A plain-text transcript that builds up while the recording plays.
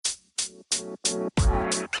Hi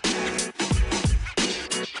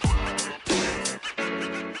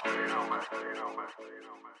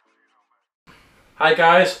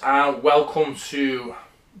guys, and welcome to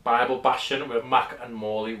Bible Bashin with Mac and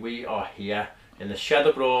Morley. We are here in the shed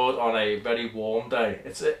abroad on a very warm day.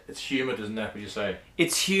 It's humid, isn't it, would you say?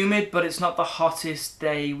 It's humid, but it's not the hottest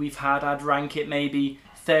day we've had. I'd rank it maybe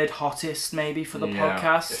third hottest maybe for the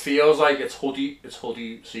podcast. It feels like it's hoodie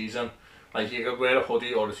season. Like you could wear a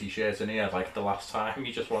hoodie or a t-shirt in here like the last time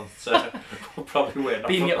you just wanted to probably wear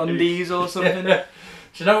be in your undies or something. Yeah.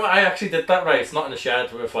 Do you know what? I actually did that, right? It's not in the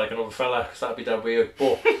shed with like another fella, because that'd be dead weird.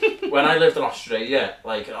 But when I lived in Australia,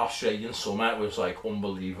 like an Australian summer was like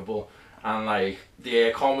unbelievable. And like the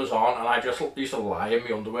aircon was on and I just used to lie in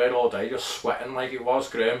my underwear all day just sweating. Like it was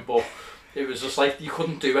grim, but it was just like you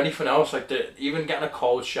couldn't do anything else. Like even getting a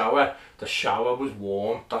cold shower, the shower was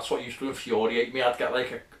warm. That's what used to infuriate me. I'd get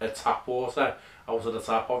like a tap water out of the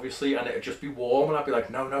tap obviously, and it'd just be warm and I'd be like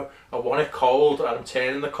no, I want it cold, and I'm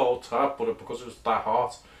turning the cold tap, but because it was that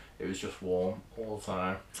hot it was just warm all the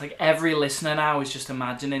time. It's like every listener now is just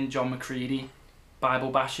imagining John McCready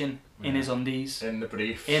Bible bashing in his undies, in the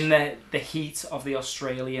briefs, in the heat of the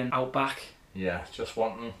Australian outback. Yeah, just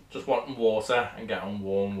wanting water and getting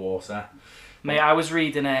warm water. Mate, I was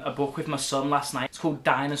reading a book with my son last night. It's called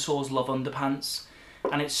Dinosaurs Love Underpants.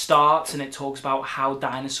 And it starts and it talks about how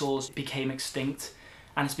dinosaurs became extinct.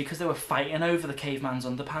 And it's because they were fighting over the caveman's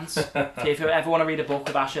underpants. If you ever want to read a book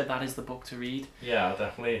with Asher, that is the book to read. Yeah, I'll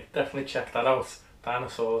definitely check that out.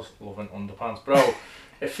 Dinosaurs loving underpants. Bro,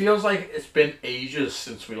 it feels like it's been ages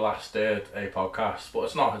since we last did a podcast. But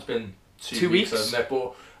it's not. It's been two weeks, hasn't it?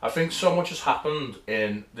 But I think so much has happened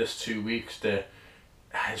in this 2 weeks that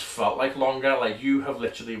it's felt like longer. Like you have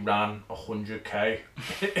literally ran 100k,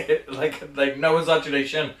 like no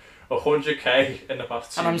exaggeration, 100k in the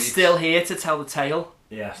past 2 weeks. And I'm still here to tell the tale.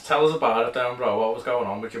 Yes, tell us about it then, bro. What was going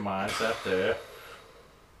on with your mindset there?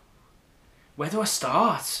 Where do I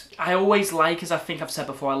start? I always like, as I think I've said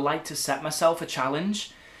before, I like to set myself a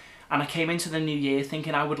challenge. And I came into the new year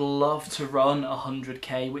thinking I would love to run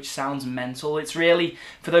 100k, which sounds mental. It's really,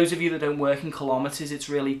 for those of you that don't work in kilometres, it's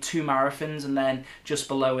really 2 marathons and then just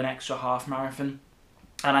below an extra half marathon.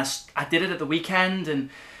 And I did it at the weekend and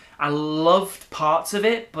I loved parts of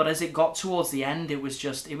it, but as it got towards the end, it was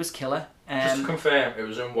killer. Just to confirm, it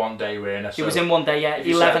was in one day, weren't it? It was in one day, yeah,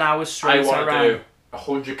 11 hours straight. I want to do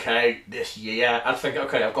 100k this year. I'd think,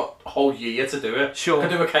 okay, I've got a whole year to do it. Sure. I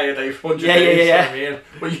can do a k a day for 100 days. Yeah. I mean,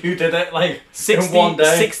 but you did it like 60, in one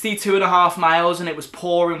day. 62.5 miles, and it was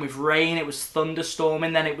pouring with rain. It was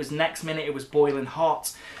thunderstorming. Then it was next minute it was boiling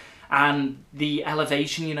hot, and the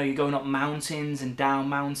elevation. You know, you're going up mountains and down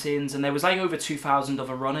mountains, and there was like over 2,000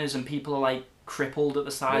 other runners, and people are like crippled at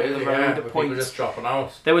the side of the road at points. People just dropping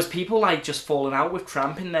out. There was people like just falling out with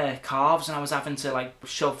cramp in their calves, and I was having to like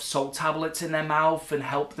shove salt tablets in their mouth and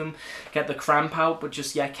help them get the cramp out, but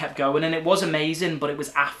just kept going. And it was amazing, but it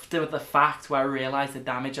was after the fact where I realised the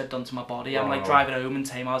damage I'd done to my body. I'm like driving home and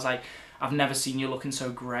Tam, I was like, I've never seen you looking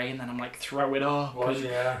so grey, and then I'm like throwing up.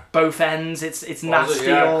 Both ends, it's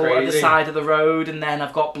nasty all at the side of the road, and then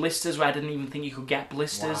I've got blisters where I didn't even think you could get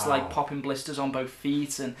blisters, like popping blisters on both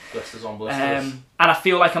feet, and blisters on blisters. And I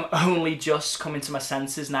feel like I'm only just coming to my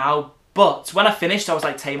senses now. But when I finished, I was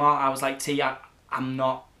like, Tamar, I was like, T, I'm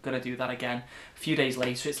not gonna do that again. A few days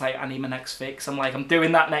later, it's like, I need my next fix. I'm like, I'm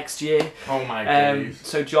doing that next year. Oh my days.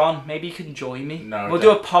 So John, maybe you can join me. No, we'll do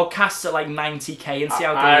a podcast at like 90k and see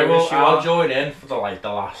how delirious you are. I'll join in for the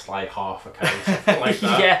last like half a k, something like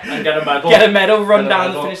that. Yeah. And get a medal. Get a medal, run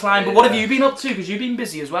down the finish line. But what have you been up to? Because you've been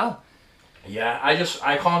busy as well. Yeah, I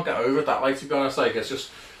can't get over that. Like, to be honest, like it's just,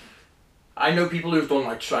 I know people who've done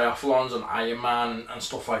like triathlons and Ironman and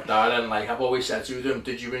stuff like that, and like I've always said to them,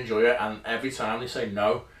 did you enjoy it? And every time they say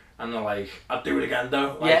no. And they're like, I'd do it again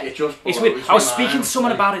though. Like, it just it's weird. I was speaking to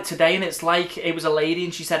someone about it today, and it's like, it was a lady,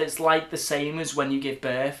 and she said it's like the same as when you give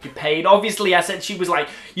birth. You're paid. Obviously, I said, she was like,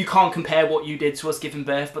 you can't compare what you did to us giving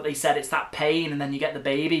birth, but they said it's that pain, and then you get the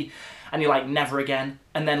baby, and you're like, never again.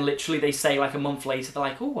 And then literally they say like a month later, they're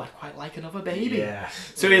like, oh, I'd quite like another baby.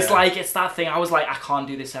 Yes. So it's like, it's that thing. I was like, I can't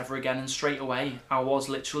do this ever again. And straight away, I was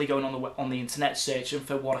literally going on the internet searching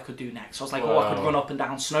for what I could do next. I was like, I could run up and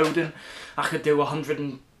down Snowdon. I could do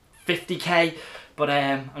 150k, but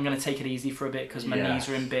I'm going to take it easy for a bit because my knees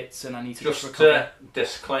are in bits and I need to just recover.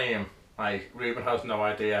 Disclaim, like, Reuben has no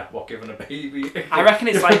idea what giving a baby I reckon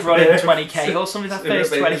it's like running 20k or something, that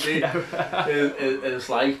first 20k is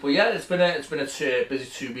like. But yeah, it's been a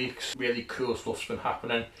busy 2 weeks. Really cool stuff's been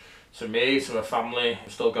happening to me, to my family. I'm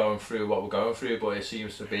still going through what we're going through, but it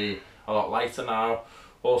seems to be a lot lighter now.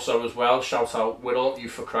 Also as well, shout out Wirral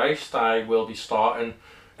Youth for Christ. I will be starting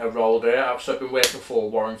a role there. So I've been working for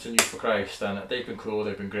Warrington Youth for Christ, and they've been cool,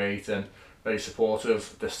 they've been great, and very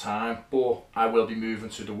supportive this time. But I will be moving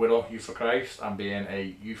to the Wirral Youth for Christ and being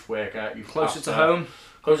a youth worker, youth Closer pastor. to home.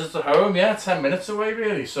 Closer to home, yeah, 10 minutes away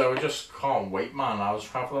really. So I just can't wait, man. I was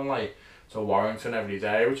travelling like to Warrington every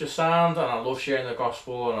day, which is sound, and I love sharing the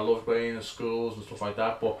gospel, and I love going in the schools and stuff like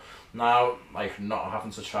that. But now, like, not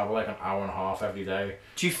having to travel like an hour and a half every day.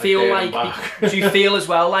 Do you feel do you feel as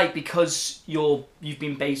well, like, because you've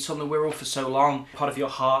been based on the Wirral for so long, part of your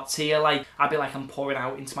heart's here, like, I'd be like, I'm pouring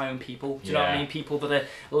out into my own people. Do you know what I mean? People that are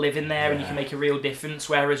living there and you can make a real difference.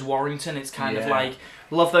 Whereas Warrington, it's kind of like,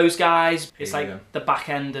 love those guys. It's like the back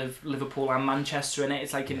end of Liverpool and Manchester, innit?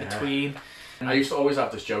 It's like in between. I used to always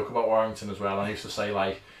have this joke about Warrington as well. I used to say,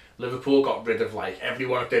 like, Liverpool got rid of like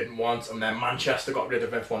everyone it didn't want, and then Manchester got rid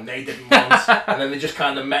of everyone they didn't want, and then they just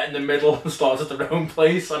kind of met in the middle and started their own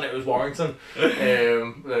place, and it was Warrington.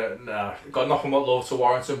 Got nothing but love to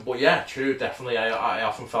Warrington, but yeah, true, definitely. I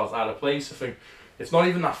often felt out of place. I think it's not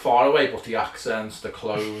even that far away, but the accents, the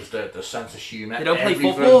clothes, the sense of humour. They don't play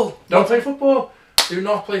football. Don't play football. Do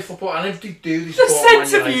not play football, and if they do, they the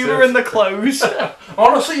sense of humour in the clothes.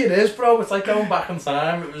 Honestly, it is, bro. It's like going back in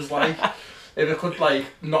time. It was like, if it could like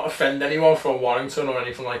not offend anyone from Warrington or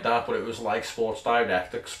anything like that, but it was like Sports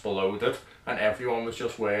Direct exploded, and everyone was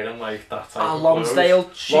just wearing like that type of Lonsdale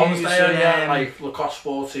clothes. shoes. Lonsdale, yeah, like Lacoste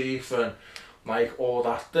Sportif and like all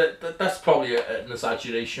that. That's probably an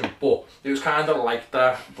exaggeration, but it was kind of like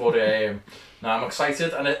that. But now I'm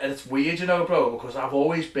excited, and it's weird, you know, bro, because I've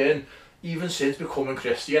always been, even since becoming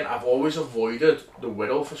Christian, I've always avoided the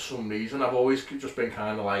Wirral for some reason. I've always just been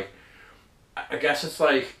kind of like, I guess it's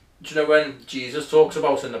like, do you know when Jesus talks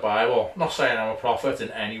about in the Bible, not saying I'm a prophet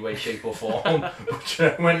in any way, shape or form, but you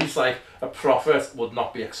know when he's like, a prophet would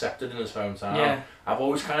not be accepted in his hometown. Yeah. I've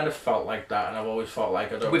always kind of felt like that, and I've always felt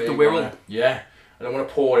like I don't with really the Wirral. I don't want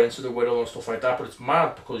to pour into the Wirral and stuff like that, but it's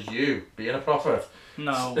mad because you, being a prophet,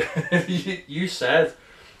 you said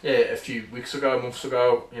a few months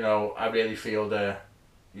ago, you know, I really feel that,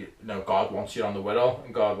 you know, God wants you on the Wirral,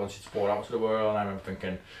 and God wants you to pour out to the world, and I remember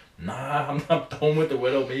thinking, nah, I'm not done with the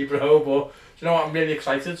Wirral, me, bro. But you know what? I'm really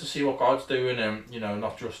excited to see what God's doing, and you know,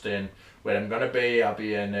 not just in where I'm gonna be. I'll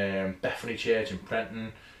be in Bethany Church in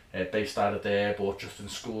Prenton, based out of there, but just in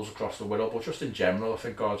schools across the Wirral. But just in general, I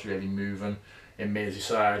think God's really moving in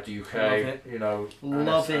Merseyside, the UK. Love it. You know,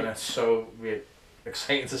 love it. And it's so really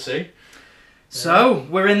exciting to see. So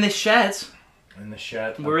we're in this shed. In the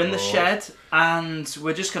shed. We're in the shed, and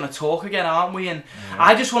we're just going to talk again, aren't we? And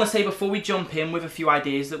I just want to say, before we jump in with a few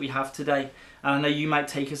ideas that we have today, and I know you might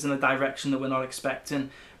take us in a direction that we're not expecting,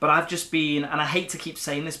 but I've just been, and I hate to keep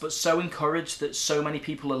saying this, but so encouraged that so many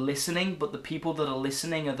people are listening, but the people that are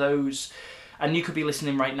listening are those, and you could be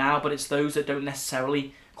listening right now, but it's those that don't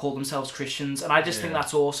necessarily call themselves Christians. And I just think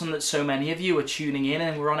that's awesome that so many of you are tuning in,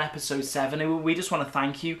 and we're on episode 7, and we just want to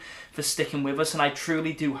thank you for sticking with us. And I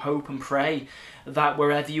truly do hope and pray that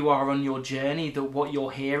wherever you are on your journey, that what you're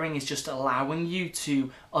hearing is just allowing you to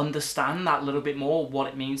understand that little bit more, what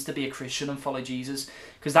it means to be a Christian and follow Jesus.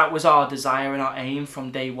 Because that was our desire and our aim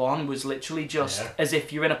from day one, was literally just as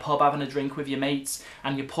if you're in a pub having a drink with your mates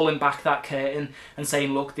and you're pulling back that curtain and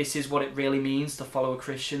saying, look, this is what it really means to follow a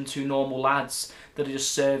Christian, two normal lads that are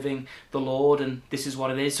just serving the Lord, and this is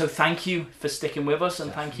what it is. So thank you for sticking with us,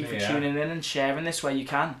 and thank you for tuning in and sharing this where you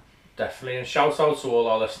can. Definitely, and shout out to all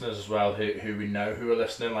our listeners as well who we know who are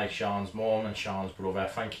listening, like Sean's mum and Sean's brother.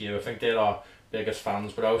 Thank you. I think they're our biggest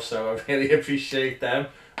fans, bro, so I really appreciate them.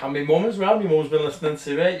 And my mum as well. My mum's been listening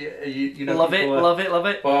to it. You know, love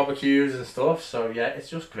it. Barbecues and stuff. So yeah, it's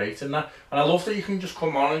just great in that. And I love that you can just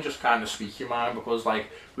come on and just kind of speak your mind, because like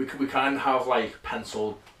we kind of have like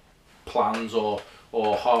penciled plans or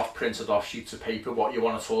half printed off sheets of paper what you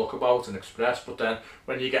want to talk about and express, but then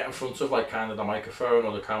when you get in front of like kind of the microphone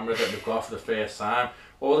or the camera that we've got for the first time,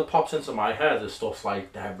 all that pops into my head is stuff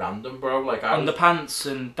like they're random, bro. Like underpants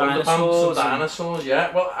and dinosaurs.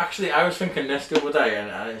 Yeah. Well, actually, I was thinking this the other day,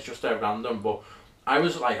 and it's just random, but I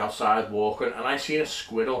was like outside walking, and I seen a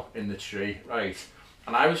squirrel in the tree, right?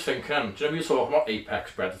 And I was thinking, do you know we were talking about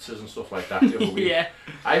apex predators and stuff like that the other week? Yeah.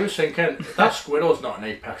 I was thinking, that squirrel's not an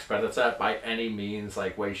apex predator by any means,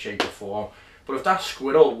 like way, shape or form. But if that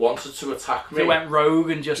squirrel wanted to attack me... If it went rogue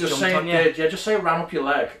and just jumped on you? Yeah, just say it ran up your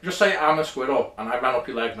leg. Just say I'm a squirrel and I ran up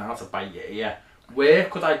your leg now to bite your ear. Where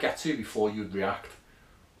could I get to before you'd react?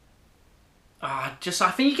 I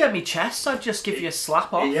think you get me chest. I'd just give you a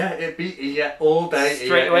slap off. Yeah, it'd be all day.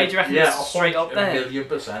 Straight away, do you reckon? Yeah, straight up there.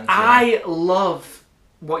 1,000,000%. Yeah. I love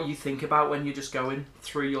what you think about when you're just going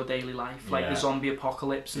through your daily life, like the zombie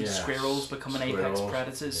apocalypse and squirrels becoming apex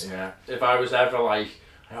predators. Yeah, if I was ever like,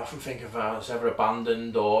 I often think if I was ever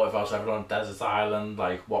abandoned or if I was ever on a desert island,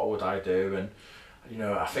 like what would I do? And you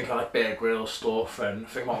know, I think I like Bear Grylls stuff, and I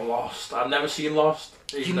think about Lost. I've never seen Lost.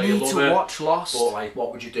 You need to watch Lost. But like,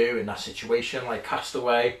 what would you do in that situation? Like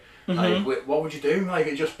Castaway. Like, what would you do? Like,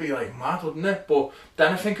 it'd just be like mad, wouldn't it? But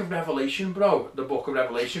then I think of Revelation, bro, the book of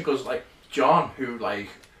Revelation, because like John, who like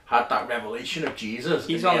had that revelation of Jesus.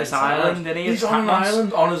 He's on this island, isn't he? He's on an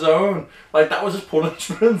island on his own. Like, that was his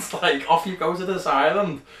punishment. Like, off you go to this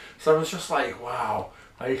island. So I was just like, wow.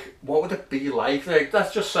 Like, what would it be like? Like,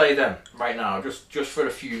 let's just say then, right now, just for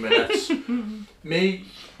a few minutes,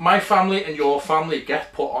 my family and your family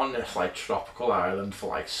get put on this like tropical island for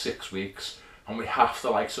like 6 weeks, and we have to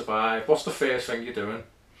like survive. What's the first thing you're doing?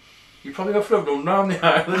 You probably go for a run around the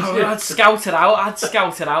island. Oh, I'd scout it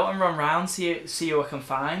out. And run around, see who I can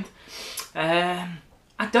find. I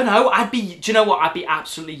don't know. Do you know what? I'd be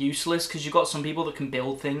absolutely useless, because you've got some people that can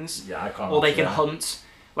build things. Yeah, I can't. Or they can hunt.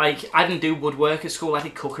 Like, I didn't do woodwork at school, I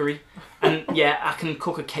did cookery. And yeah, I can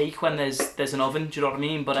cook a cake when there's an oven, do you know what I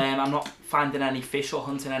mean? But I'm not finding any fish or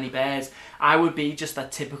hunting any bears. I would be just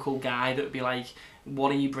that typical guy that would be like,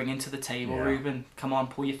 what are you bringing to the table, Reuben? Come on,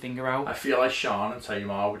 pull your finger out. I feel like Sean and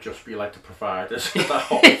Tamar would just be like the providers of that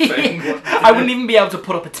whole thing. I wouldn't even be able to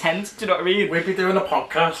put up a tent, do you know what I mean? We'd be doing a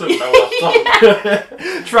podcast with no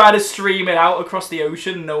laptop. Try to stream it out across the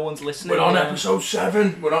ocean, no one's listening. We're on episode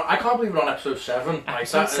 7. I can't believe we're on episode 7.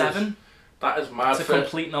 Episode 7? That is mad. It's a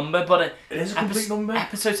complete number, but it is a complete number.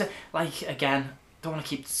 Episode 7, like, again, don't want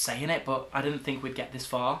to keep saying it, but I didn't think we'd get this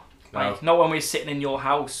far. No. Like, not when we were sitting in your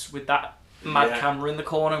house with that mad camera in the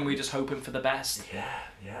corner and we're just hoping for the best.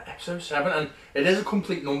 Yeah, episode 7, and it is a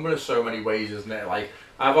complete number in so many ways, isn't it? Like,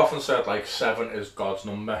 I've often said like 7 is God's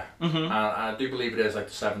number, and I do believe it is, like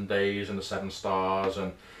the 7 days and the 7 stars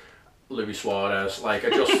and Luis Suarez. Like, I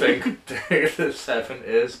just think the 7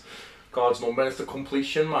 is God's number. It's the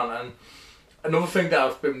completion, man. And another thing that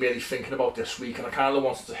I've been really thinking about this week, and I kind of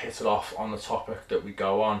wanted to hit it off on the topic that we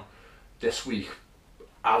go on this week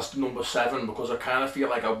as number 7, because I kind of feel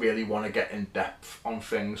like I really want to get in depth on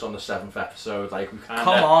things on the 7th episode. Like, we kind of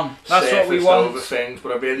come on, that's what we want. Over things,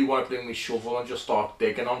 but I really want to bring my shovel and just start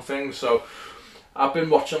digging on things. So I've been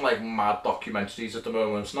watching like mad documentaries at the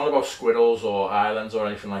moment. It's not about squirrels or islands or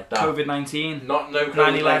anything like that. COVID-19. No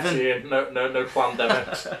COVID-19. No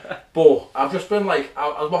pandemics. But I've just been like,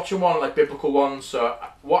 I was watching one like biblical ones. So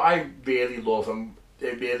what I really love, and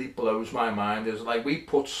it really blows my mind, is like we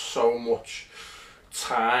put so much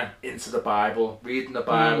time into the Bible, reading the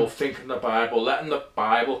Bible, thinking the Bible, letting the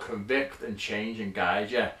Bible convict and change and guide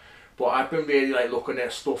you. But I've been really like looking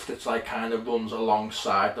at stuff that's like kind of runs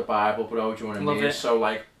alongside the Bible, bro. Do you know what I mean? So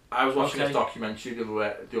like, I was watching this documentary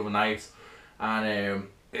the other night, and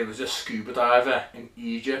it was a scuba diver in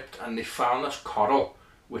Egypt, and they found this coral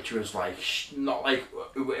which was like not like,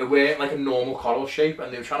 it weren't like a normal coral shape,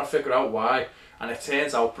 and they were trying to figure out why. And it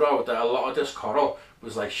turns out, bro, that a lot of this coral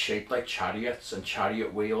was like shaped like chariots and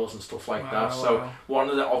chariot wheels and stuff like that. So one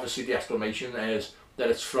of the, obviously the explanation is that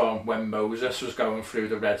it's from when Moses was going through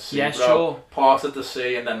the Red Sea, parted the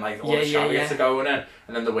sea, and then like all the chariots are going in,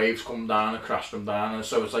 and then the waves come down and crash them down, and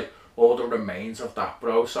so it's like all the remains of that,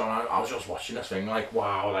 bro. So I was just watching this thing like,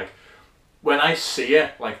 wow, like when I see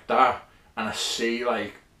it like that, and I see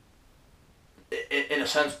like, in a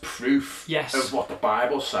sense, proof of what the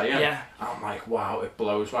Bible's saying, I'm like, wow, it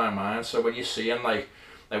blows my mind. So when you see him like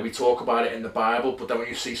we talk about it in the Bible, but then when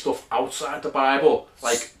you see stuff outside the Bible,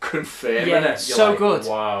 like confirming it, you're so like, good.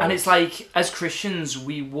 Wow. And it's like, as Christians,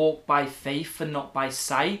 we walk by faith and not by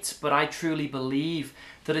sight, but I truly believe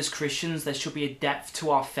that as Christians, there should be a depth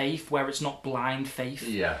to our faith where it's not blind faith.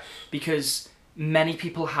 Yes. Because many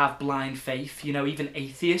people have blind faith, you know, even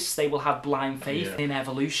atheists, they will have blind faith in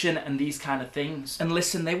evolution and these kind of things. And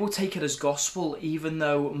listen, they will take it as gospel, even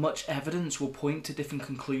though much evidence will point to different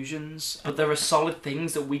conclusions. But there are solid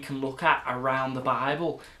things that we can look at around the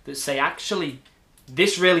Bible that say, actually,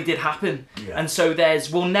 this really did happen. And so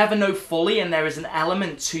we'll never know fully, and there is an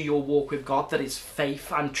element to your walk with God that is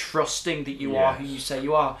faith and trusting that you are who you say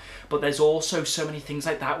you are. But there's also so many things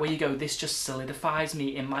like that where you go, this just solidifies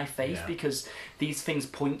me in my faith because these things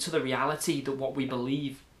point to the reality that what we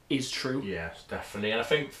believe is true. Yes, definitely. And I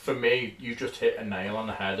think for me, you just hit a nail on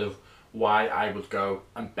the head of why I would go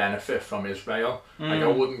and benefit from Israel. Like, I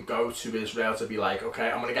wouldn't go to Israel to be like, okay,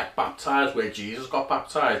 I'm going to get baptized where Jesus got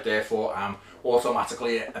baptized, therefore I'm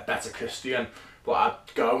automatically a better Christian. But I'd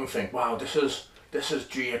go and think, wow, this is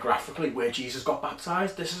geographically where Jesus got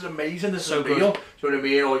baptized. This is amazing. This is real. Do you know what I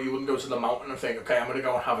mean? Or you wouldn't go to the mountain and think, okay, I'm going to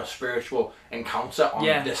go and have a spiritual encounter on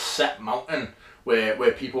this set mountain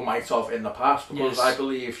where people might have in the past, because Yes. I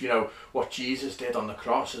believe, you know, what Jesus did on the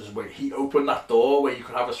cross is where he opened that door where you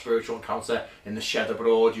can have a spiritual encounter in the shed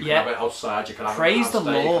abroad, you can have it outside, you can have Praise it the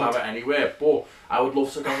downstairs, you Lord. can have it anywhere. But I would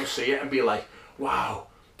love to go and see it and be like, wow,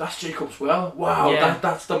 that's Jacob's Well, wow,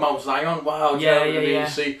 that's the Mount Zion, wow, do you know what I mean? yeah.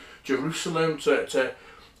 See Jerusalem to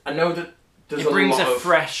I know that there's it brings a lot a of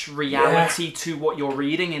fresh reality to what you're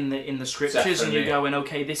reading in the scriptures. Definitely. And you're going,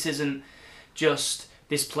 okay, this isn't just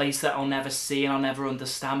this place that I'll never see and I'll never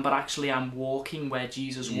understand, but actually I'm walking where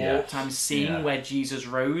Jesus walked. I'm seeing where Jesus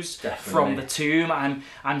rose from the tomb.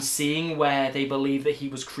 I'm seeing where they believe that he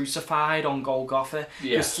was crucified on Golgotha.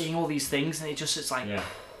 You're seeing all these things, and it's like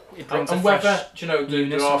it brings and a fresh whether, do you know,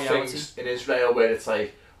 there are reality. things in Israel where it's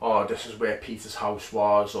like, oh, this is where Peter's house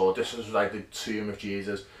was, or this is like the tomb of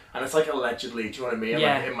Jesus, and it's like allegedly, do you know what I mean?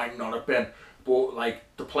 Yeah. Like, it might not have been, but like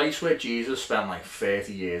the place where Jesus spent like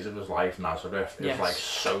 30 years of his life, Nazareth, is like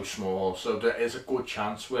so small, so there is a good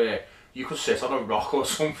chance where you could sit on a rock or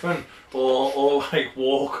something, or like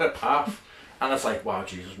walk a path, and it's like, wow,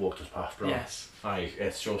 Jesus walked his path, bro. Yes. Like,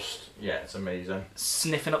 it's just, it's amazing.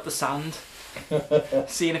 Sniffing up the sand,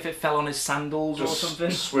 seeing if it fell on his sandals Just or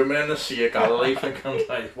something. Swimming in the Sea of Galilee, thinking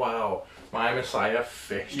like, wow, my Messiah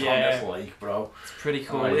fished on this lake, bro. It's pretty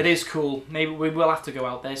cool. It is cool. Maybe we will have to go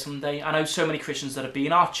out there someday. I know so many Christians that have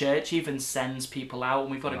been. Our church even sends people out,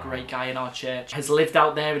 and we've got a great guy in our church, has lived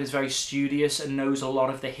out there and is very studious and knows a lot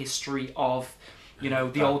of the history of, you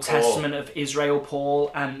know, the Old Testament of Israel,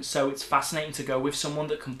 Paul, and so it's fascinating to go with someone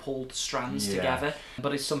that can pull the strands together.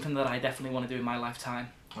 But it's something that I definitely want to do in my lifetime.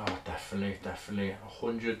 Oh, definitely,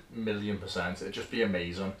 100,000,000%. It'd just be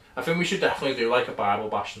amazing. I think we should definitely do like a Bible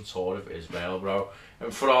Bashin tour of Israel, bro.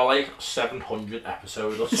 And for our like 700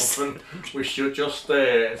 episode or something, we should just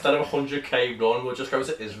instead of a 100k run, we'll just go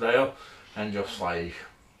to Israel and just do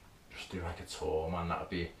like a tour, man. That'd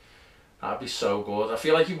be so good. I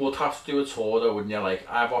feel like you would have to do a tour though, wouldn't you? Like,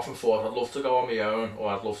 I've often thought I'd love to go on my own, or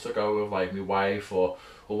I'd love to go with like my wife or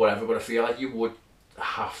whatever, but I feel like you would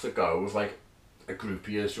have to go with like a group of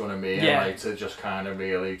years, do you know what I mean? Yeah. Like, to just kind of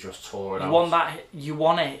really just tour it out. You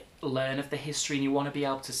want to learn of the history, and you want to be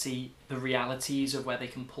able to see the realities of where they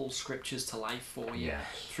can pull scriptures to life for you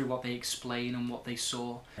through what they explain and what they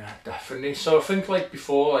saw. Yeah, definitely. So I think like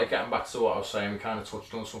before, like getting back to what I was saying, we kind of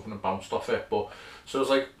touched on something and bounced off it, but so there's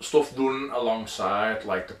like stuff running alongside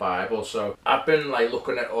like the Bible. So I've been like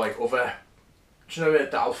looking at like other, do you know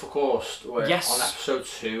the Alpha Course? Where on episode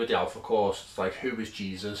 2 of the Alpha Course, it's like, who is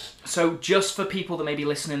Jesus? So just for people that may be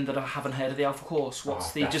listening that haven't heard of the Alpha Course,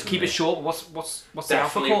 just keep it short. What's the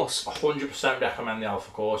Alpha Course? 100% recommend the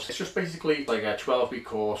Alpha Course. It's just basically like a 12-week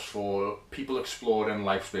course for people exploring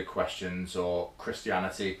life's big questions, or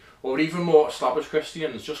Christianity, or even more established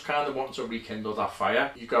Christians just kind of want to rekindle that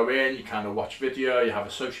fire. You go in, you kind of watch video, you have a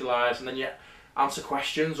socialise, and then you answer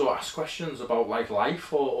questions or ask questions about like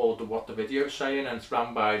life or what the video's saying, and it's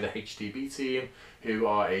run by the HTB team, who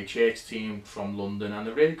are a church team from London, and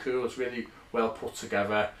they're really cool. It's really well put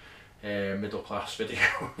together, middle class video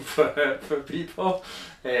for people.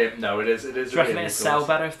 No, it is. Do you reckon it'd sell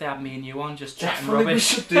better if they had me and you on just chatting Definitely,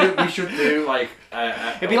 rubbish? we should do like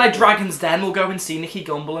it'd be like Dragon's Den. We'll go and see Nicky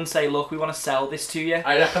Gumbel and say, look, we want to sell this to you.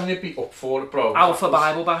 I reckon they'd be up for it, bro. Alpha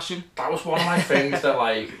Bible Bashing. That was one of my things that,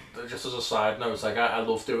 like, just as a side note, it's like I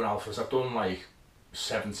love doing alphas. I've done like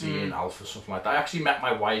 17 alphas, something like that. I actually met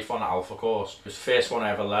my wife on an alpha course. It was the first one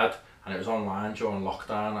I ever led, and it was online during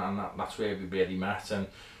lockdown, and that's where we really met, and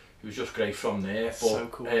it was just great from there. But so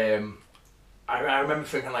cool. I remember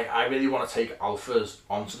thinking, like, I really want to take alphas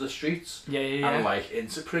onto the streets, and like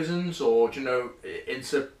into prisons, or, you know,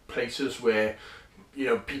 into places where, you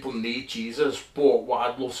know, people need Jesus. But what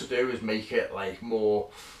I'd love to do is make it like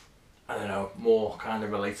more, I don't know, more kind of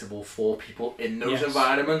relatable for people in those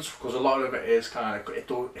environments, because a lot of it is kind of, it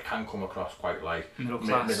can come across quite like middle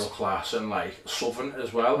class and like southern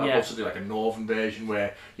as well. I'd love to do like a northern version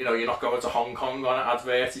where, you know, you're not going to Hong Kong on an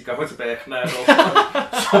advert, you're going to Birkenhead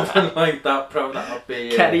or something like that, bro. That would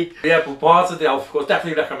be yeah. But part of the Alpha Course,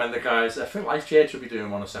 definitely recommend it, guys. I think Life Church will be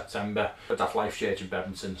doing one in September, but that's Life Church in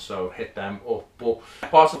Bedmonton, so hit them up. But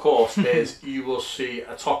part of the course is you will see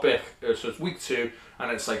a topic, so it's week 2,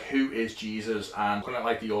 and it's like, who is Jesus, and looking at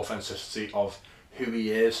like the authenticity of who he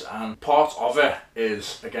is. And part of it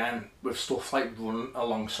is, again, with stuff like running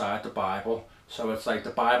alongside the Bible. So it's like the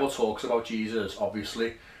Bible talks about Jesus,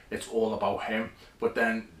 obviously, it's all about him, but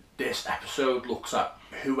then this episode looks at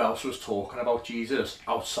who else was talking about Jesus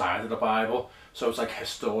outside of the Bible. So it's like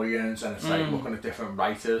historians, and it's like looking at different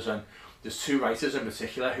writers, and there's 2 writers in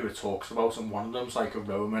particular who it talks about, and one of them's like a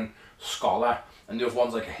Roman scholar, and the other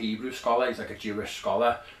one's like a Hebrew scholar, he's like a Jewish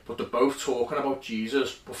scholar, but they're both talking about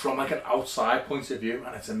Jesus, but from like an outside point of view,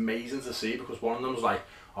 and it's amazing to see, because one of them's like,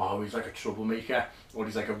 oh, he's like a troublemaker, or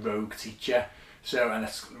he's like a rogue teacher, so, and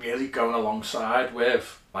it's really going alongside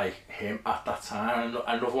with like him at that time, and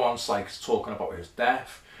another one's like talking about his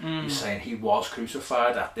death. He's saying he was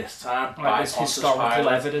crucified at this time by there's Pontius historical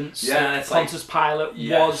Pilate. evidence. Yeah, and it's Pontius Pilate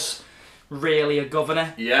was really a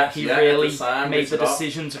governor. Yes, he yeah, really at the time, made the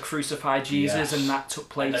decision to crucify Jesus, and that took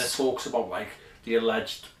place. And then it talks about like the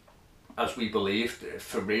alleged, as we believe,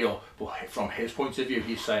 for real, but from his point of view,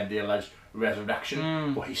 he's saying the alleged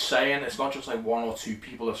resurrection. But he's saying it's not just like one or two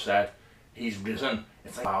people have said he's risen.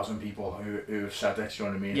 It's like 1,000 people who have said it. You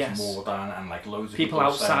know what I mean? Yes. It's more than, and like loads of people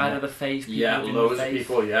outside of the faith. Yeah, loads of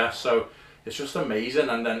people. Yeah, so it's just amazing.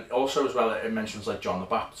 And then also as well, it mentions like John the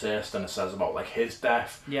Baptist, and it says about like his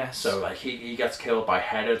death. Yes. So like he gets killed by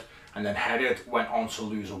Herod, and then Herod went on to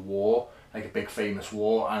lose a war, like a big famous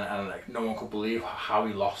war, and like no one could believe how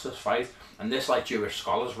he lost this fight. And this like Jewish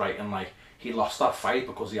scholars writing like he lost that fight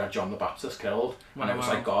because he had John the Baptist killed, and it was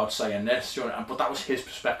like God saying this, you know, but that was his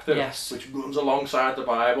perspective, which runs alongside the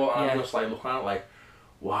Bible, and I'm just like looking at it like,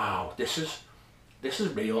 wow, this is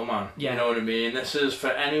real, man. You know what I mean? This is for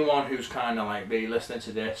anyone who's kind of like really listening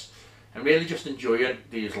to this and really just enjoying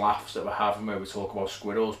these laughs that we're having where we talk about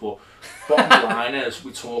squirrels, but bottom line is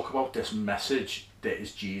we talk about this message that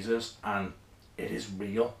is Jesus, and it is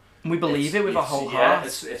real. We believe it with our whole heart.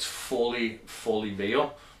 Yeah, it's fully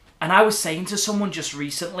real. And I was saying to someone just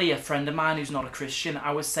recently, a friend of mine who's not a Christian,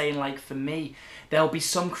 I was saying, like, for me, there'll be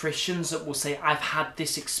some Christians that will say, I've had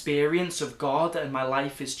this experience of God and my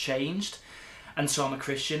life is changed, and so I'm a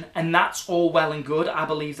Christian. And that's all well and good. I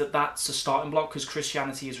believe that that's a starting block, because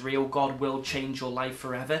Christianity is real. God will change your life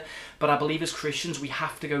forever. But I believe as Christians, we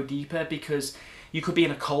have to go deeper, because you could be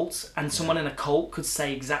in a cult, and someone in a cult could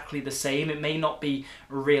say exactly the same. It may not be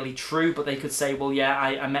really true, but they could say, well, yeah,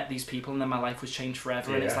 I met these people and then my life was changed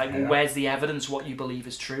forever. And it's like, well, where's the evidence what you believe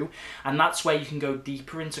is true? And that's where you can go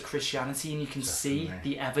deeper into Christianity, and you can see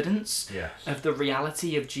the evidence of the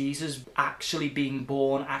reality of Jesus actually being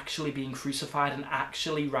born, actually being crucified, and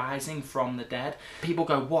actually rising from the dead. People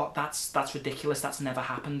go, what? That's ridiculous. That's never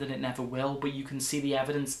happened, and it never will. But you can see the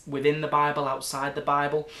evidence within the Bible, outside the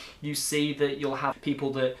Bible. You see that you'll have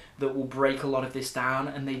people that will break a lot of this down,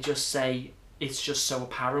 and they just say it's just so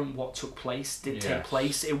apparent what took take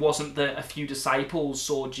place. It wasn't that a few disciples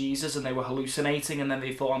saw Jesus and they were hallucinating and then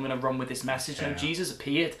they thought, I'm going to run with this message. No, Jesus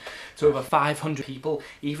appeared to over 500 people.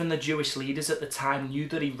 Even the Jewish leaders at the time knew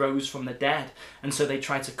that he rose from the dead, and so they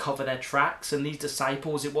tried to cover their tracks. And these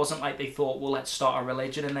disciples, it wasn't like they thought, well, let's start a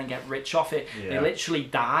religion and then get rich off it. They literally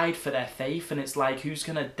died for their faith, and it's like, who's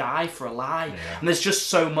going to die for a lie? And there's just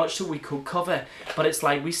so much that we could cover, but it's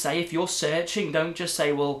like we say, if you're searching, don't just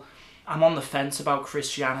say, well, I'm on the fence about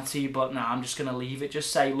Christianity, but no, I'm just going to leave it.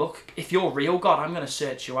 Just say, look, if you're real, God, I'm going to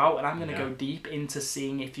search you out, and I'm going to go deep into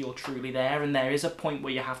seeing if you're truly there. And there is a point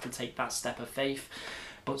where you have to take that step of faith,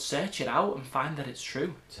 but search it out and find that it's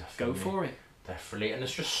true. Definitely. Go for it. Definitely. And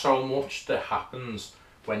there's just so much that happens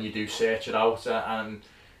when you do search it out. And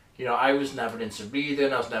you know, I was never into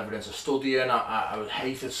reading, I was never into studying, I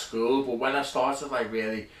hated school, but when I started like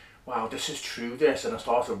really, wow, this is true, this, and I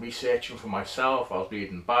started researching for myself, I was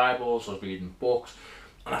reading Bibles, I was reading books,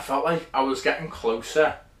 and I felt like I was getting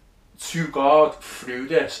closer to God through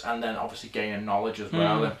this, and then obviously gaining knowledge as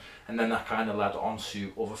well, and then that kind of led on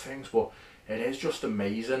to other things. But it is just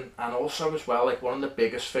amazing. And also as well, like one of the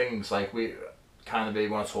biggest things like we kind of really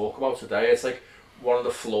want to talk about today, it's like one of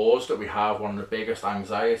the flaws that we have, one of the biggest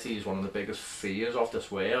anxieties, one of the biggest fears of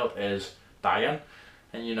this world is dying.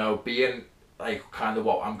 And you know, being like kind of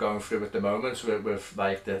what I'm going through at the moment with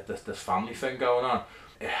like this family thing going on,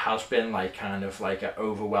 it has been like kind of like an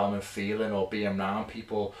overwhelming feeling, or being around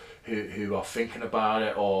people who are thinking about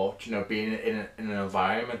it, or you know, being in an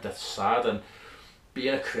environment that's sad. And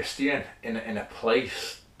being a Christian in a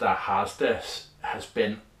place that has this has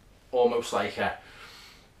been almost like a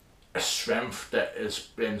strength that has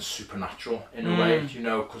been supernatural in a way, you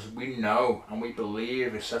know, because we know and we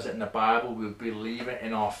believe, it says it in the Bible, we believe it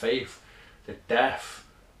in our faith, that death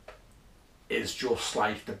is just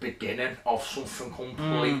like the beginning of something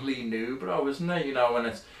completely new, bro, isn't it? You know, and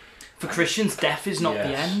it's... For Christians, death is not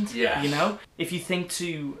the end, you know? If you think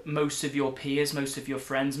to most of your peers, most of your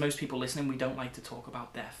friends, most people listening, we don't like to talk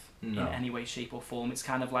about death in any way, shape or form. It's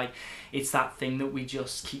kind of like, it's that thing that we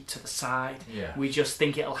just keep to the side. We just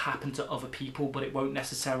think it'll happen to other people, but it won't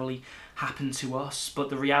necessarily happen to us. But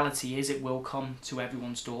the reality is it will come to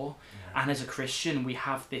everyone's door. And as a Christian, we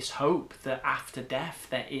have this hope that after death,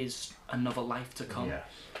 there is another life to come.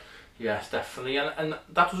 Yes, definitely, and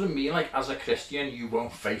that doesn't mean like as a Christian you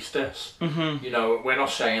won't face this. Mm-hmm. You know, we're not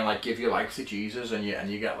saying like give your life to Jesus and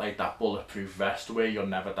you get like that bulletproof vest where you'll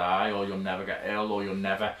never die or you'll never get ill or you'll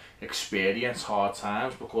never experience hard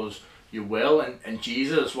times, because you will. And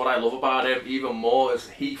Jesus, what I love about him even more is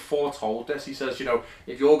he foretold this. He says, you know,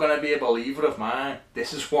 if you're going to be a believer of mine,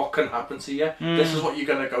 this is what can happen to you. This is what you're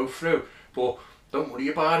going to go through. But don't worry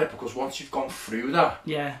about it, because once you've gone through that,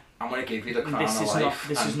 I'm going to give you the crown of life.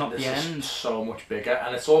 This is not the end. This is so much bigger,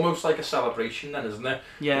 and it's almost like a celebration then, isn't it?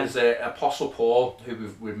 Yeah. There's Apostle Paul,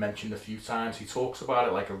 who we've mentioned a few times, he talks about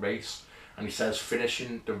it like a race, and he says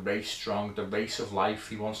finishing the race strong, the race of life.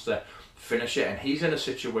 He wants to finish it, and he's in a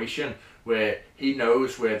situation where he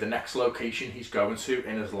knows where the next location he's going to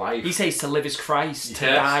in his life. He says to live is Christ, to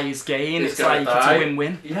die is gain. It's like die. It's a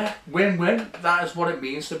win-win. Yeah, win-win. That is what it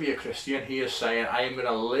means to be a Christian. He is saying, I am going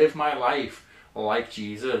to live my life like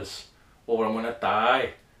Jesus, or I'm going to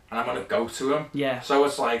die and I'm going to go to him. Yeah. So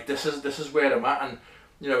it's like, this is where I'm at, and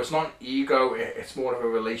you know, it's not an ego, it's more of a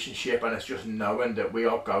relationship, and it's just knowing that we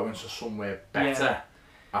are going to somewhere better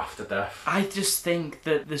after death. I just think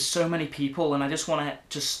that there's so many people, and I just want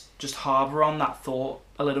to just harbour on that thought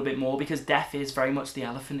a little bit more, because death is very much the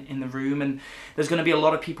elephant in the room, and there's going to be a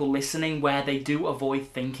lot of people listening where they do avoid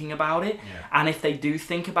thinking about it, and if they do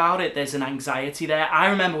think about it, there's an anxiety there.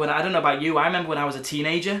 I remember I don't know about you, I remember when I was a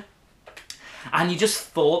teenager, and you just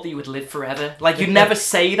thought that you would live forever. Like, you'd never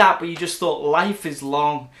say that, but you just thought life is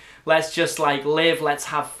long. Let's just like live, let's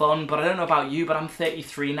have fun. But I don't know about you, but I'm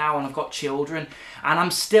 33 now and I've got children and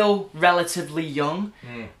I'm still relatively young.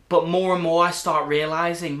 But more and more I start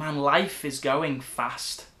realising, man, life is going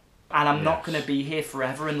fast. And I'm not going to be here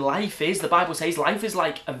forever. And the Bible says, life is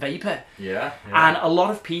like a vapour. Yeah. And a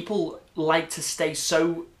lot of people like to stay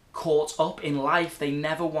so caught up in life, they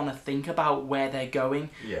never want to think about where they're going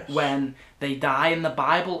when they die. And the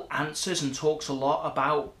Bible answers and talks a lot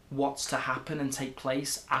about what's to happen and take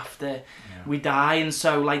place after we die. And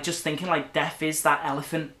so like just thinking like death is that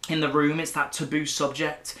elephant in the room, it's that taboo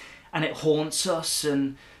subject, and it haunts us,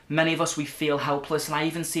 and many of us, we feel helpless, and I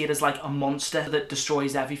even see it as like a monster that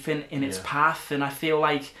destroys everything in its path. And I feel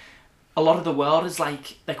like a lot of the world is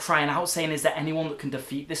like, they're crying out saying, is there anyone that can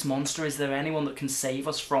defeat this monster? Is there anyone that can save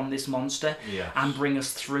us from this monster and bring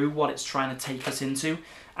us through what it's trying to take us into?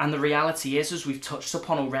 And the reality is, as we've touched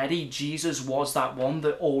upon already, Jesus was that one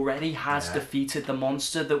that already has defeated the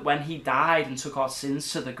monster, that when he died and took our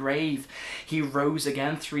sins to the grave, he rose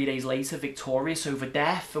again 3 days later victorious over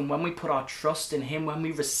death. And when we put our trust in him, when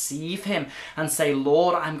we receive him and say,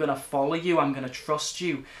 Lord, I'm going to follow you, I'm going to trust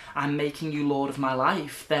you, I'm making you Lord of my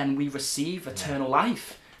life, then we receive eternal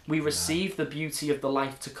life. We receive the beauty of the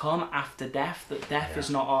life to come after death, that death is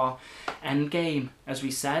not our end game, as we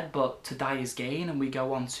said, but to die is gain, and we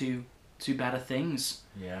go on to better things.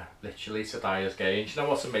 Yeah, literally to die is gain. Do you know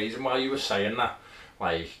what's amazing? While you were saying that,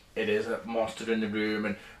 like, it is a monster in the room,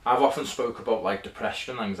 and I've often spoke about like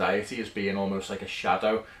depression and anxiety as being almost like a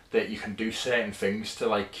shadow, that you can do certain things to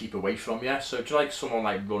like keep away from you. So do you like someone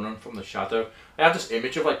like running from the shadow? I have this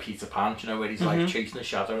image of like Peter Pan, you know, where he's like chasing the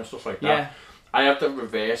shadow and stuff like that. I have the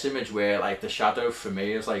reverse image where like the shadow for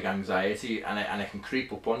me is like anxiety, and it can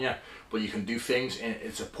creep up on you, but you can do things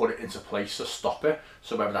to put it into place to stop it.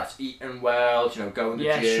 So whether that's eating well, you know, going to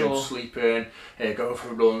the gym, sleeping, going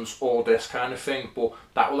for runs, all this kind of thing. But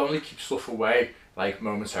that will only keep stuff away like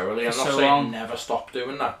momentarily. I'm not saying never stop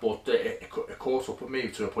doing that, but it caught up with me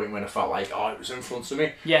to a point when I felt like, oh, it was in front of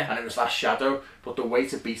me, and it was that shadow. But the way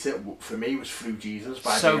to beat it for me was through Jesus,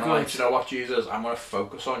 by being like, you know what, Jesus, I'm going to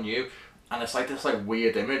focus on you. And it's like this like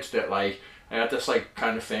weird image that like, I had this like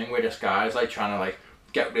kind of thing where this guy's like trying to like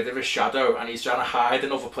get rid of his shadow, and he's trying to hide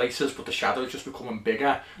in other places, but the shadow's just becoming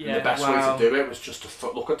bigger. And the best way to do it was just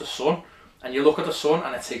to look at the sun. And you look at the sun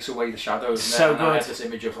and it takes away the shadows. So good. I had this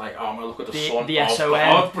image of like, oh, I'm going to look at the sun. The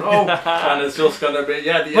S-O-N. Bro. And it's just going to be, the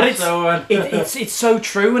S-O-N. It's so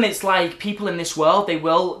true, and it's like people in this world, they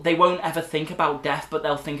won't ever think about death, but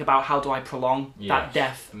they'll think about how do I prolong that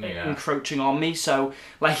death encroaching on me. So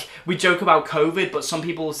like we joke about COVID, but some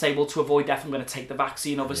people will say, well, to avoid death, I'm going to take the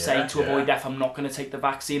vaccine. Others say to avoid death, I'm not going to take the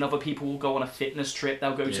vaccine. Other people will go on a fitness trip.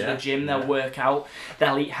 They'll go to the gym. They'll work out.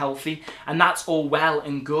 They'll eat healthy. And that's all well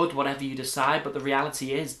and good, whatever you decide. But the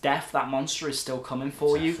reality is, death, that monster is still coming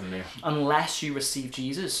for you unless you receive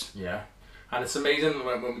Jesus. Yeah. And it's amazing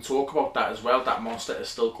when we talk about that as well, that monster is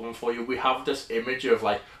still coming for you. We have this image of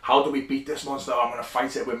like, how do we beat this monster? Oh, I'm going to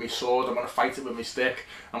fight it with my sword, I'm going to fight it with my stick,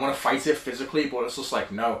 I'm going to fight it physically. But it's just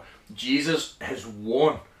like, no, Jesus has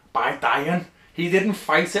won by dying. He didn't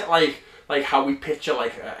fight it like how we picture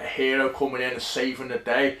like a hero coming in and saving the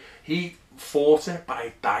day. He fought it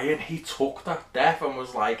by dying. He took that death and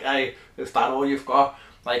was like, hey, is that all you've got?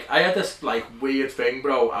 Like, I had this, like, weird thing,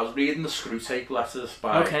 bro. I was reading the Screw Tape Letters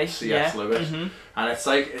by C.S. Lewis. Mm-hmm. And it's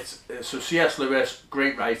like, so C.S. Lewis,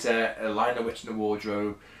 great writer, A Lion, the Witch and the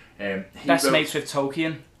Wardrobe. Best mates with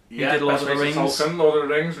Tolkien. Yeah, he did Lord of the Rings. Tolkien, Lord of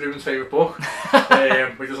the Rings, Reuben's favourite book.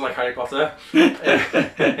 We just like Harry Potter.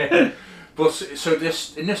 But so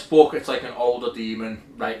in this book, it's like an older demon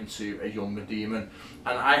writing to a younger demon.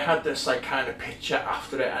 And I had this, like, kind of picture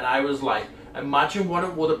after it. And I was like, imagine what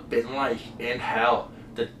it would have been like in hell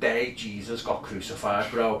the day Jesus got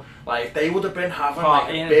crucified, bro. Like, they would have been having like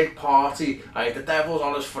a big party, like the devil's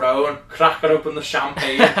on his throne, cracking open the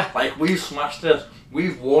champagne, like, we've smashed it,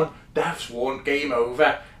 we've won, death's won, game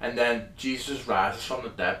over. And then Jesus rises from the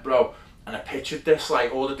dead, bro. And I pictured this,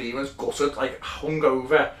 like, all the demons gutted, like, hung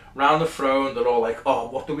over round the throne. They're all like, oh,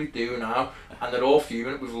 what do we do now? And they're all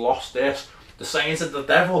fuming, we've lost this. The saying to the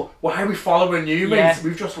devil, why are we following you, mate?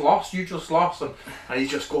 We've just lost, you just lost. And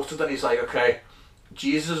he's just gutted, and he's like, okay,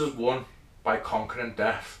 Jesus has won by conquering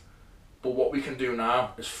death, but what we can do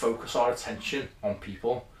now is focus our attention on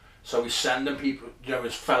people. So he's sending people, you know,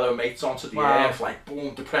 his fellow mates onto the earth, like,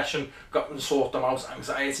 boom, depression, go and sort them out,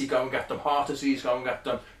 anxiety, go and get them, heart disease, go and get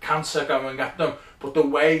them, cancer, go and get them. But the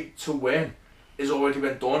way to win has already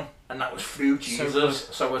been done, and that was through Jesus.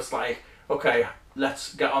 So it's like, okay,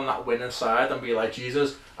 let's get on that winning side and be like,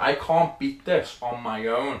 Jesus, I can't beat this on my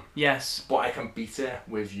own. Yes. But I can beat it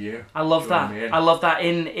with you. I love that. I love that.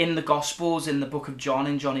 In the Gospels, in the book of John,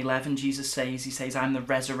 in John 11, Jesus says, I'm the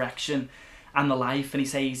resurrection and the life. And he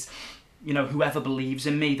says, you know, whoever believes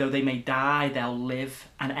in me, though they may die, they'll live.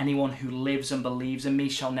 And anyone who lives and believes in me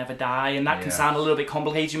shall never die. And that can sound a little bit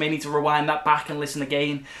complicated. You may need to rewind that back and listen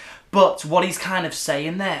again. But what he's kind of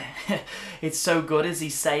saying there, it's so good, is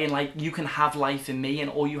he's saying, like, you can have life in me and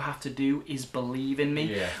all you have to do is believe in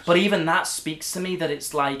me. Yes. But even that speaks to me that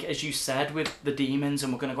it's like, as you said, with the demons,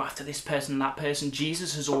 and we're going to go after this person and that person,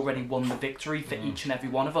 Jesus has already won the victory for each and every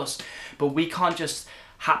one of us. But we can't just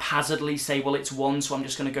haphazardly say, well, it's one, so I'm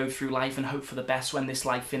just going to go through life and hope for the best when this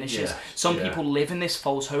life finishes. Some people live in this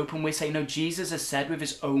false hope, and we say, no, Jesus has said with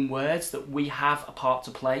his own words that we have a part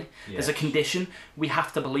to play. There's a condition. We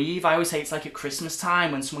have to believe. I always say it's like at Christmas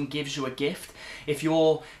time when someone gives you a gift. If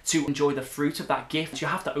you're to enjoy the fruit of that gift, you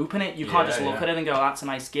have to open it. You can't just look at it and go, that's a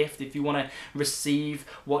nice gift. If you want to receive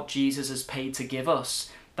what Jesus has paid to give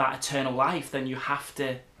us, that eternal life, then you have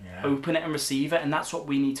to open it and receive it. And that's what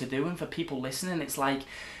we need to do. And for people listening, it's like,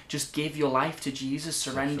 just give your life to Jesus,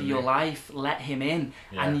 surrender your life, let him in,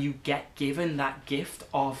 and you get given that gift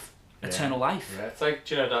of eternal life. It's like,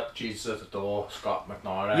 do you know that Jesus at the door, Scott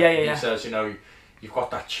McNara? He says, you know, you've got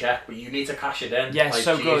that check, but you need to cash it in. Like,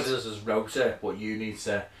 so good. Jesus has wrote it, but you need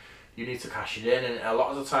to cash it in. And a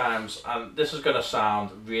lot of the times, and this is going to sound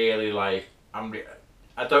really like,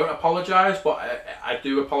 I don't apologise, but I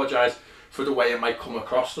do apologise for the way it might come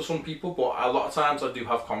across to some people. But a lot of times I do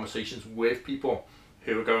have conversations with people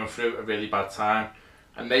who are going through a really bad time,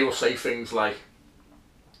 and they will say things like,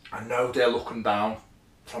 I know they're looking down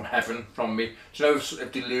from heaven from me. Do you know,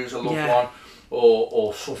 if they lose a loved one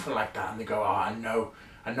or something like that, and they go, oh, I know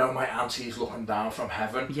my auntie's looking down from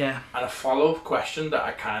heaven. And a follow-up question that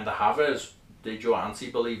I kind of have is, did your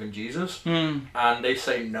auntie believe in Jesus? And they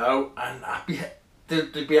say no, and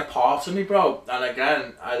there'd be a part of me, bro. And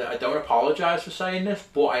again, I don't apologise for saying this,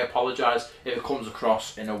 but I apologise if it comes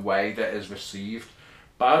across in a way that is received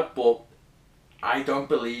bad. But I don't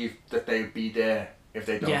believe that they'd be there if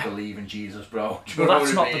they don't believe in Jesus, bro. Well,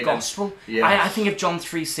 that's not the gospel. I think of John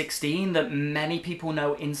 3:16 that many people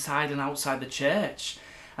know inside and outside the church.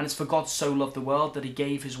 And it's for God so loved the world that he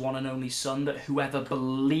gave his one and only son, that whoever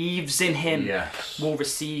believes in him will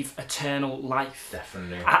receive eternal life.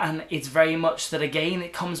 Definitely. And it's very much that, again,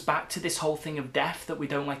 it comes back to this whole thing of death that we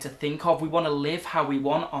don't like to think of. We want to live how we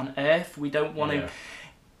want on earth. We don't want to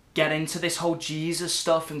get into this whole Jesus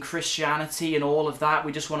stuff and Christianity and all of that.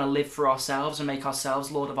 We just want to live for ourselves and make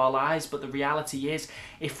ourselves Lord of our lives. But the reality is,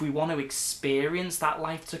 if we want to experience that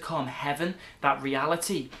life to come, heaven, that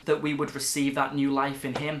reality, that we would receive that new life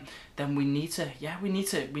in him, then we need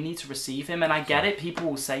to receive him. And I get it. People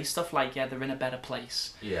will say stuff like, they're in a better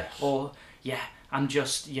place. Or, I'm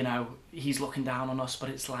just, he's looking down on us. But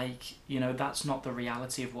it's like, that's not the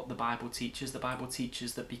reality of what the Bible teaches. The Bible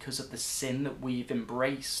teaches that because of the sin that we've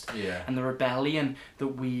embraced and the rebellion that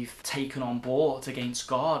we've taken on board against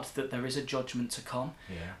God, that there is a judgment to come.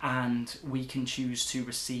 And we can choose to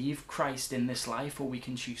receive Christ in this life, or we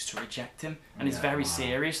can choose to reject him. And it's very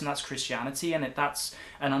serious, and that's Christianity, and that's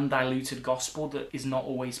an undiluted gospel that is not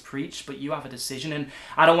always preached, but you have a decision. And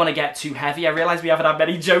I don't want to get too heavy. I realise we haven't had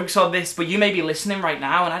many jokes on this, but you may be listening listening right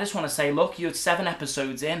now, and I just want to say, look, you're 7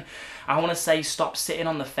 episodes in. I want to say stop sitting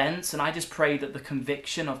on the fence, and I just pray that the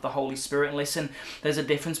conviction of the Holy Spirit, and listen, there's a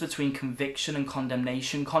difference between conviction and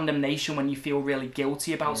condemnation. Condemnation, when you feel really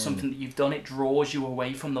guilty about something that you've done, it draws you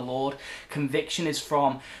away from the Lord. Conviction is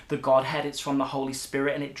from the Godhead, it's from the Holy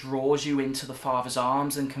Spirit, and it draws you into the Father's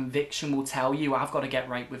arms, and conviction will tell you, I've got to get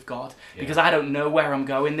right with God, because I don't know where I'm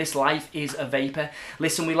going. This life is a vapor.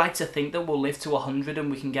 Listen, we like to think that we'll live to 100 and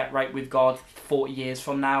we can get right with God 40 years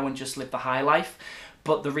from now and just live the high life.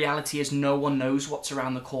 But the reality is no one knows what's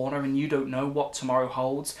around the corner, and you don't know what tomorrow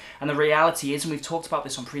holds. And the reality is, and we've talked about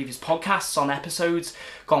this on previous podcasts, on episodes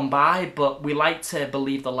gone by, but we like to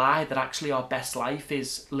believe the lie that actually our best life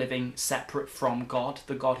is living separate from God,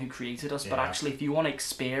 the God who created us. But actually, if you want to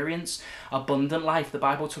experience abundant life, the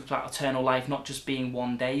Bible talks about eternal life not just being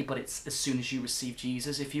one day, but it's as soon as you receive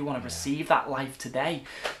Jesus. If you want to receive that life today,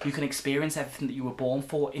 you can experience everything that you were born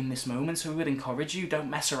for in this moment. So we would encourage you, don't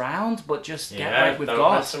mess around, but just get right with don't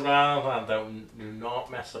God. Mess around and do not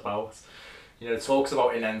mess about. You know, it talks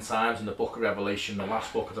about in end times in the book of Revelation, the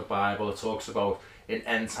last book of the Bible, it talks about in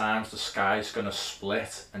end times the sky's going to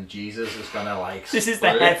split and Jesus is going to like this is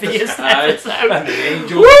the heaviest episode. And the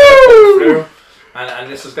angels come through. And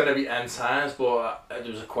this is going to be end times, but there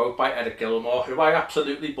was a quote by Eric Gilmour, who I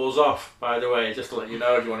absolutely buzz off, by the way, just to let you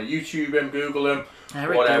know, if you want to YouTube him, Google him,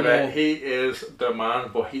 Eric whatever, Gilmour. he is the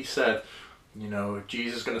man. But he said, you know,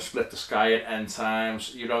 Jesus is going to split the sky at end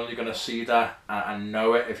times. You're only going to see that and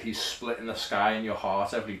know it if he's splitting the sky in your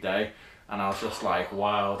heart every day. And I was just like,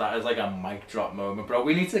 wow, that is like a mic drop moment, bro.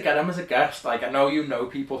 We need to get him as a guest. Like, I know you know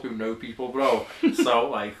people who know people, bro. So,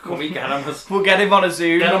 like, can we get him as... We'll get him on a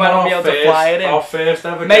Zoom. Get him We'll on be able to fly at him. Our first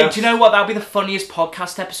ever Mate, guest. do you know what? That'll be the funniest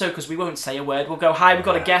podcast episode, because we won't say a word. We'll go, hi, we've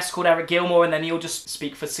got a guest called Eric Gilmour, and then he'll just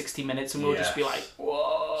speak for 60 minutes, and we'll just be like,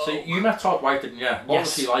 whoa. So, you met Todd White, didn't you? What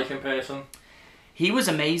was he like in person? He was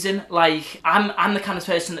amazing. Like, I'm the kind of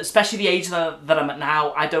person, especially the age that I'm at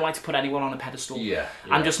now, I don't like to put anyone on a pedestal. Yeah.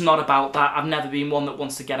 I'm just not about that. I've never been one that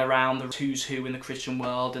wants to get around the who's who in the Christian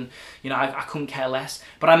world, and, you know, I couldn't care less.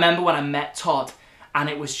 But I remember when I met Todd, and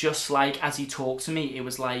it was just like, as he talked to me, it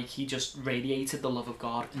was like he just radiated the love of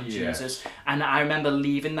God and Jesus. And I remember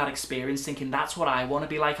leaving that experience thinking, that's what I want to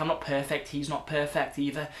be like. I'm not perfect. He's not perfect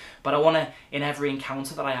either. But I want to, in every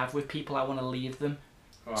encounter that I have with people, I want to leave them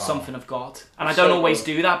something of God. And I don't always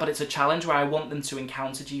do that, but it's a challenge where I want them to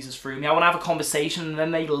encounter Jesus through me. I want to have a conversation, and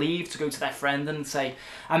then they leave to go to their friend and say,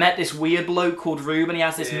 I met this weird bloke called Reuben. He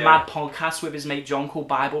has this mad podcast with his mate John called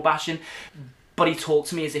Bashin. But he talked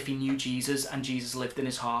to me as if he knew Jesus and Jesus lived in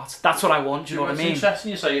his heart. That's what I want, do you know what I mean? It's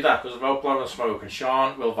interesting you say that, because about blowing smoke, and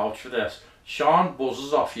Sean will vouch for this. Sean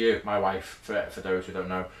buzzes off you, my wife, for those who don't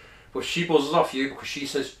know. But she buzzes off you because she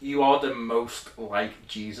says you are the most like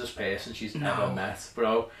Jesus person she's ever met,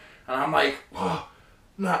 bro. And I'm like, oh,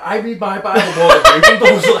 nah, I read my Bible more than Reuben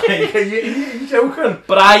does. Like, are you joking?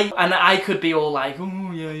 But I could be all like,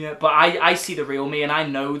 oh yeah. But I see the real me, and I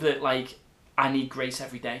know that like I need grace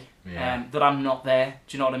every day. That I'm not there.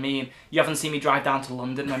 Do you know what I mean? You haven't seen me drive down to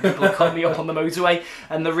London when people are cutting me up on the motorway.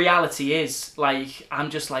 And the reality is, like, I'm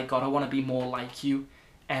just like, God, I want to be more like you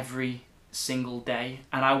every single day.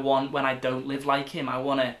 And I want, when I don't live like him, I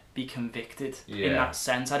want to be convicted in that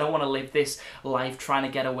sense. I don't want to live this life trying to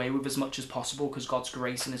get away with as much as possible because God's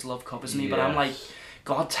grace and his love covers me. But I'm like,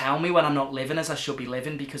 God, tell me when I'm not living as I should be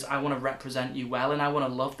living, because I want to represent you well and I want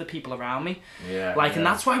to love the people around me. And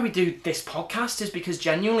that's why we do this podcast, is because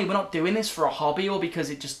genuinely we're not doing this for a hobby or because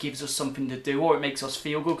it just gives us something to do or it makes us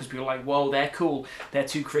feel good because people are like, whoa, they're cool. They're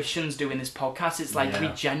two Christians doing this podcast. It's like we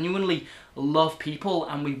genuinely love people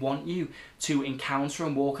and we want you to encounter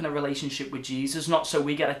and walk in a relationship with Jesus, not so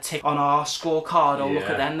we get a tick on our scorecard, oh look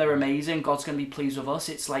at them, they're amazing, God's going to be pleased with us.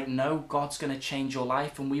 It's like, no, God's going to change your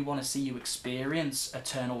life and we want to see you experience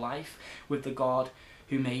eternal life with the God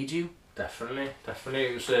who made you. Definitely.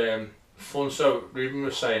 It was fun. So Reuben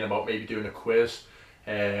was saying about maybe doing a quiz,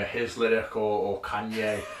 his lyric or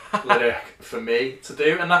Kanye lyric for me to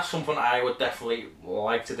do, and that's something I would definitely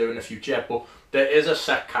like to do in the future. But there is a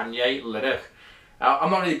set Kanye lyric.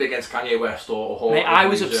 I'm not really big against Kanye West or Mate, I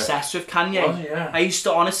was obsessed with Kanye. Was,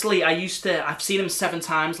 yeah. I've seen him 7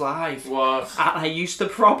 times live. What? And I used to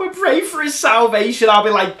proper pray for his salvation. I'll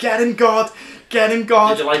be like, get him, God.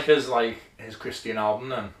 Did you like his Christian album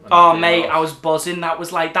then? Oh mate, I was buzzing.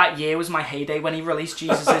 That year was my heyday when he released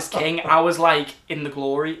Jesus is King. I was like in the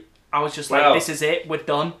glory. I was just like, this is it, we're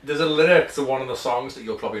done. There's a lyric to one of the songs that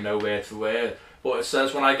you'll probably know word for word, but it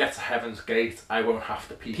says, when I get to heaven's gate, I won't have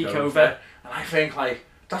to peek over. And I think, like,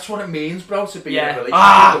 that's what it means, bro, to be in a relationship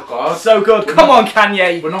with God. So good. Come on,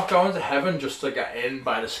 Kanye. We're not going to heaven just to get in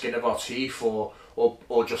by the skin of our teeth or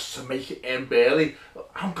or just to make it in barely.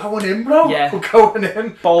 I'm going in, bro. Yeah. We're going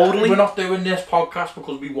in. Boldly. We're not doing this podcast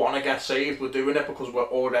because we want to get saved. We're doing it because we're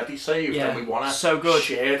already saved, and we want to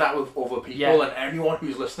share that with other people. And anyone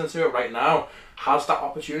who's listening to it right now has that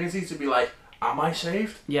opportunity to be like, am I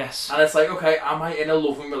saved? Yes. And it's like, okay, am I in a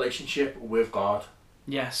loving relationship with God?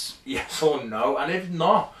 Yes. Yes or no? And if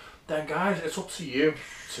not, then guys, it's up to you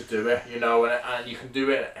to do it, you know, and you can do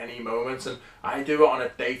it at any moment. And I do it on a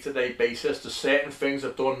day-to-day basis. There's certain things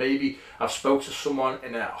I've done. Maybe I've spoke to someone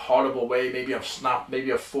in a horrible way. Maybe I've snapped.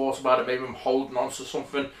 Maybe I've thought about it. Maybe I'm holding on to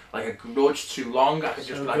something like a grudge too long. I can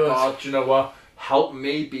just be like, God, do you know what? Help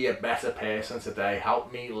me be a better person today.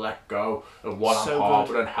 Help me let go of what I'm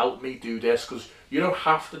harboring. Help me do this, because you don't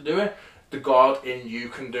have to do it. The God in you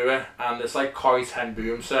can do it. And it's like Corrie ten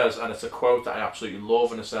Boom says, and it's a quote that I absolutely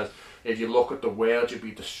love, and it says, if you look at the world, you'll be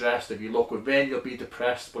distressed. If you look within, you'll be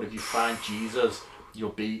depressed. But if you find Jesus, you'll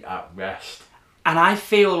be at rest. And I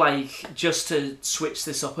feel like, just to switch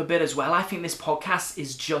this up a bit as well, I think this podcast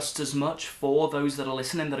is just as much for those that are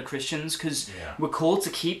listening that are Christians, because we're called to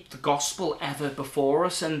keep the gospel ever before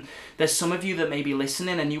us. And there's some of you that may be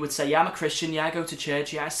listening and you would say, yeah, I'm a Christian, yeah, I go to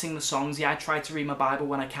church, yeah, I sing the songs, yeah, I try to read my Bible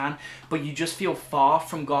when I can, but you just feel far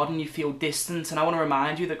from God and you feel distant. And I want to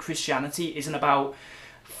remind you that Christianity isn't about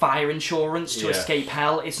fire insurance to escape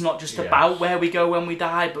hell. It's not just about where we go when we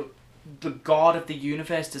die, but the God of the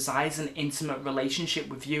universe desires an intimate relationship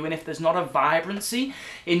with you. And if there's not a vibrancy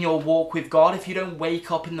in your walk with God, if you don't wake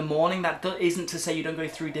up in the morning, that isn't to say you don't go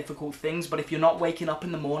through difficult things, but if you're not waking up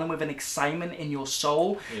in the morning with an excitement in your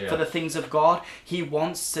soul for the things of God, he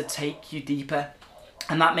wants to take you deeper.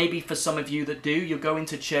 And that may be for some of you that do. You're going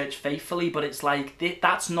to church faithfully, but it's like,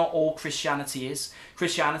 that's not all Christianity is.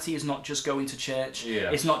 Christianity is not just going to church.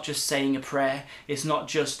 It's not just saying a prayer. It's not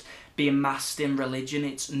just being masked in religion.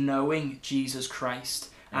 It's knowing Jesus Christ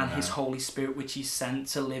and his Holy Spirit, which he sent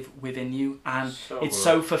to live within you. And it's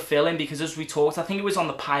so fulfilling, because as we talked, I think it was on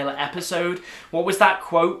the pilot episode, what was that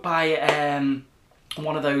quote by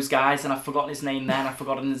one of those guys, and I've forgotten his name then, I've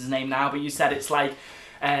forgotten his name now, but you said it's like,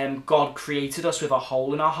 God created us with a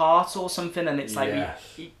hole in our heart or something, and it's like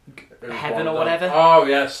heaven or whatever. Oh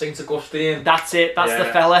yes, Saint Augustine. That's it. That's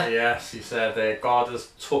the fella. Yes, he said God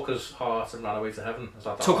has took his heart and ran away to heaven.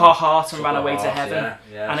 Took our heart and ran away to heaven.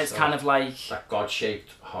 And it's kind of like that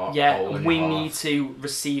God-shaped heart. Yeah, and we need to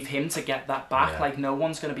receive him to get that back. Like, no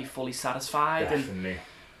one's going to be fully satisfied. Definitely.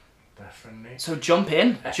 So jump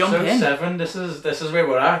in. Episode 7. This is where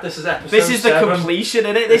we're at. This is episode 7. This is the completion,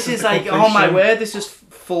 isn't it? This is like, oh my word, this is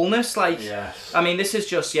fullness. Like, I mean, this is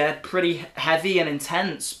just pretty heavy and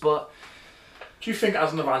intense. But do you think,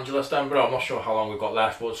 as an evangelist, then, bro? I'm not sure how long we've got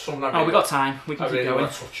left, but something we got time. We can keep going.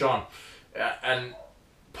 Want to touch on, and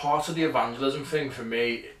part of the evangelism thing for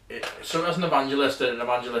me. So as an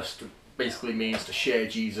evangelist basically means to share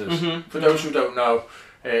Jesus. For those who don't know.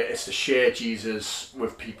 It's to share Jesus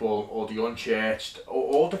with people, or the unchurched,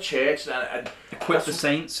 or the church, and equip the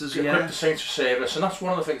saints equip the saints for service. And that's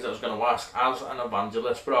one of the things I was going to ask. As an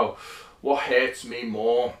evangelist, bro, what hurts me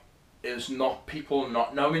more is not people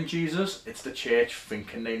not knowing Jesus, it's the church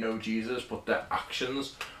thinking they know Jesus, but their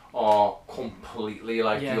actions are completely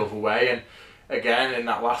like the other way. And again, in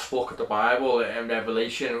that last book of the Bible, in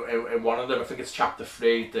Revelation, in one of them, I think it's chapter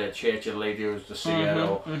 3, the church of the lady who's the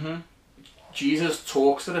seer, Jesus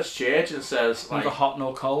talks to this church and says, like, neither hot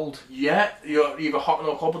nor cold. Yeah, you're either hot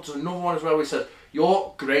nor cold. But there's another one as well where he says,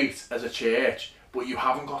 you're great as a church, but you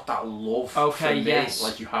haven't got that love for me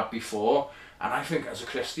like you had before. And I think as a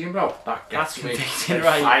Christian, bro, that gets me. It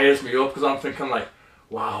fires me up, because I'm thinking like,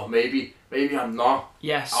 wow, maybe I'm not.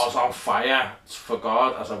 Yes. I was on fire for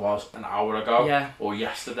God as I was an hour ago or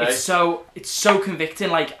yesterday. It's so convicting.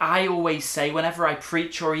 Like, I always say, whenever I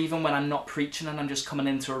preach, or even when I'm not preaching and I'm just coming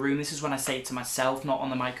into a room, this is when I say it to myself, not on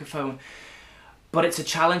the microphone. But it's a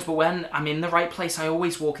challenge. But when I'm in the right place, I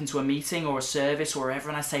always walk into a meeting or a service or wherever,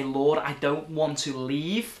 and I say, Lord, I don't want to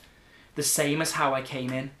leave the same as how I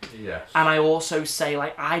came in. Yes. And I also say,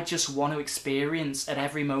 like, I just want to experience at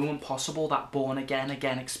every moment possible that born again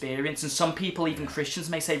experience. And some people, even Christians,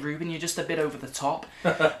 may say, Reuben, you're just a bit over the top.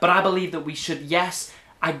 But I believe that we should, yes,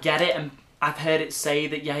 I get it, and I've heard it say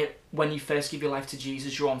that, when you first give your life to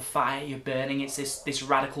Jesus, you're on fire, you're burning. It's this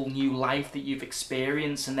radical new life that you've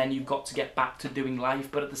experienced, and then you've got to get back to doing life.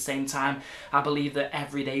 But at the same time, I believe that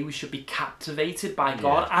every day we should be captivated by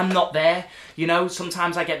God. I'm not there.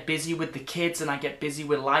 Sometimes I get busy with the kids, and I get busy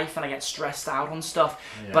with life, and I get stressed out on stuff.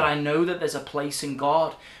 But I know that there's a place in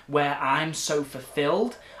God where I'm so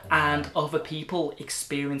fulfilled, and other people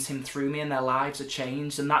experience him through me and their lives are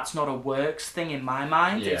changed. And that's not a works thing in my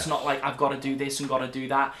mind. Yeah. It's not like I've got to do this and got to do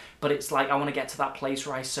that, but it's like I want to get to that place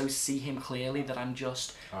where I so see him clearly that I'm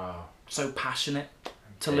just so passionate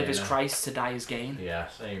to live as Christ, to die as gain.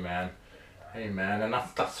 Yes, amen. Amen. And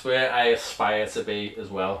that's where I aspire to be as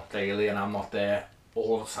well, daily, and I'm not there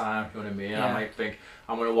all the time, you know what I mean? Yeah. I might think,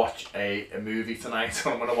 I'm going to watch a movie tonight,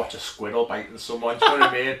 or I'm going to watch a squirrel biting someone, you know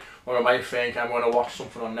what I mean? Or I might think I'm going to watch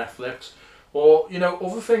something on Netflix, or, you know,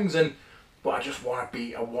 other things, but I just want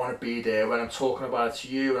to be there when I'm talking about it to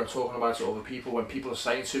you, when I'm talking about it to other people, when people are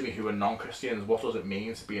saying to me who are non-Christians, what does it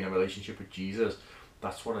mean to be in a relationship with Jesus?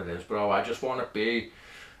 That's what it is, bro. I just want to be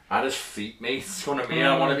at his feet, mate. You know what I mean?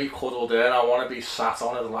 I want to be cuddled in. I want to be sat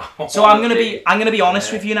on his lap. So I'm gonna be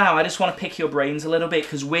honest with you now. I just want to pick your brains a little bit,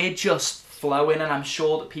 because we're just flowing, and I'm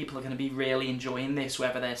sure that people are going to be really enjoying this,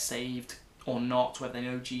 whether they're saved or not, whether they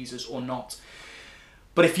know Jesus or not.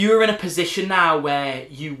 But if you were in a position now where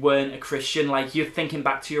you weren't a Christian, like you're thinking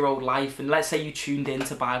back to your old life, and let's say you tuned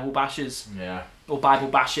into Bible bashers, or Bible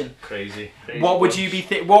bashing, crazy. What would you be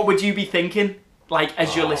thinking? Like,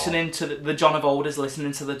 as you're listening to the John of old is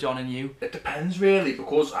listening to the John and you? It depends, really,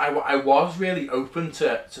 because I was really open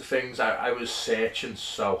to things. I was searching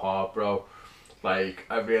so hard, bro. Like,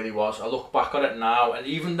 I really was. I look back on it now, and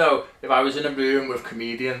even though if I was in a room with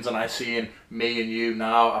comedians and I seen me and you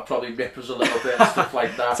now, I'd probably rip us a little bit and stuff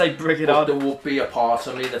like that. Say, bring it on. There would be a part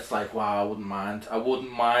of me that's like, wow, I wouldn't mind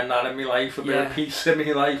that in my life, a bit of peace in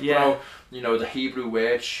my life, bro. You know, the Hebrew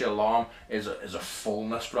word shalom is a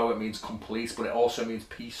fullness, bro. It means complete, but it also means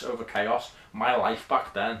peace over chaos. My life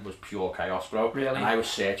back then was pure chaos, bro. Really? And I was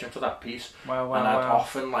searching for that peace. Wow, and I'd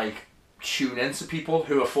often, like, tune into people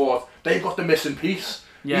who have thought they've got the missing piece.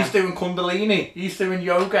 Yeah. He's doing Kundalini, he's doing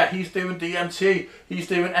yoga, he's doing DMT, he's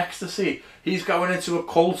doing ecstasy, he's going into a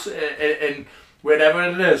cult in wherever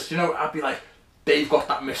it is. You know, I'd be like, they've got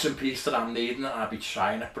that missing piece that I'm needing, and I'd be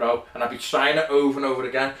trying it, bro. And I'd be trying it over and over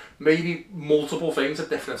again, maybe multiple things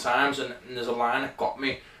at different times, and there's a line that got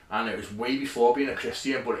me, and it was way before being a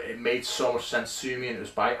Christian, but it made so much sense to me, and it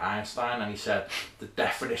was by Einstein, and he said, the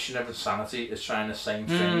definition of insanity is trying the same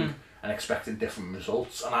thing and expecting different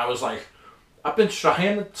results. And I was like, I've been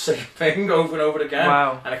trying the same thing over and over again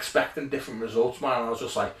and expecting different results, man. And I was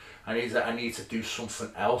just like, I need to do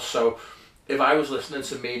something else. So if I was listening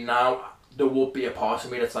to me now, there would be a part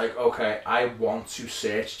of me that's like, okay, I want to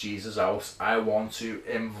search Jesus out. I want to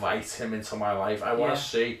invite him into my life. I want to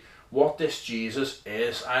see what this Jesus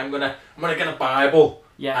is. I'm gonna get a Bible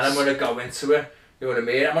and I'm gonna go into it. You know what I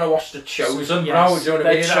mean? I'm gonna watch The Chosen, bro. You know what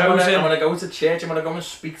I mean? I'm gonna go to church. I'm gonna go and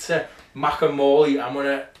speak to Mac Morley. I'm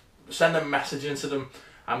gonna send a message into them.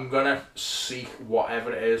 I'm gonna seek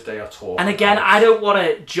whatever it is they are talking. And again, about. I don't want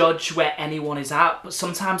to judge where anyone is at, but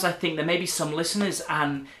sometimes I think there may be some listeners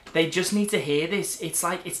and they just need to hear this. It's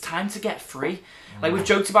like, it's time to get free. Like, we've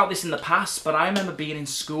joked about this in the past, but I remember being in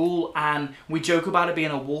school and we joke about it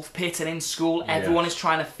being a wolf pit, and in school everyone is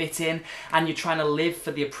trying to fit in and you're trying to live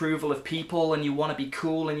for the approval of people and you want to be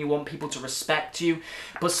cool and you want people to respect you.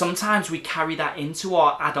 But sometimes we carry that into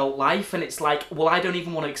our adult life and it's like, well, I don't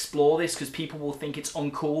even want to explore this because people will think it's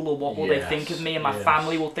uncool, or what will they think of me, and my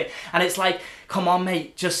family will think. And it's like, come on,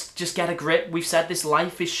 mate, just get a grip. We've said this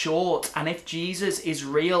life is short, and if Jesus is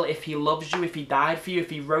real, if he loves you, if he died for you, if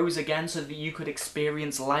he rose again so that you could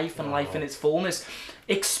experience life and life in its fullness,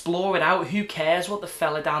 explore it out. Who cares what the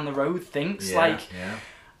fella down the road thinks?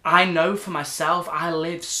 I know for myself, I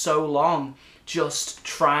lived so long just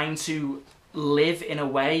trying to live in a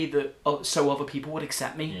way that so other people would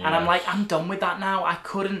accept me, and I'm like, I'm done with that now.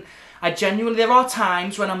 I genuinely, there are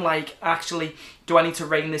times when I'm like, actually, do I need to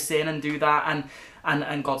rein this in and do that?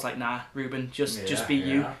 And God's like, nah, Reuben, just be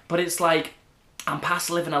you. But it's like, I'm past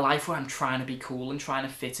living a life where I'm trying to be cool and trying to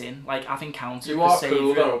fit in. Like, I've encountered the Saviour.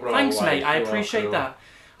 Cool though, bro. Thanks, mate. I appreciate that.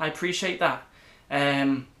 I appreciate that.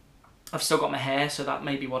 I've still got my hair, so that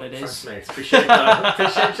may be what it is. Thanks, mate. Appreciate that.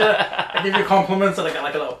 Appreciate you. I give you compliments and I get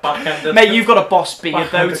like a little backhand. Mate, you've got a boss beard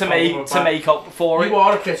though to make up for it. You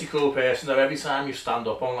are a pretty cool person though. Every time you stand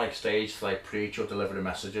up on like stage to like preach or deliver a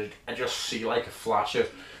message, I just see like a flash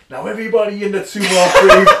of, now everybody in the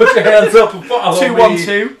 213, put your hands up and follow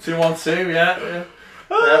 212. 212, yeah,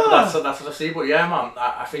 but that's what I see. But yeah, man,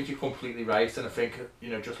 I think you're completely right, and I think, you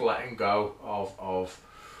know, just letting go of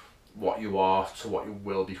what you are to what you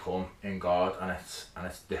will become in God, and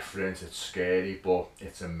it's different, it's scary, but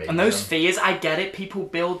it's amazing. And those fears, I get it. People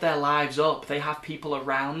build their lives up. They have people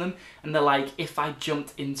around them, and they're like, if I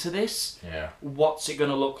jumped into this, what's it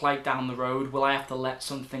going to look like down the road? Will I have to let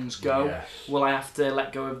some things go? Yes. Will I have to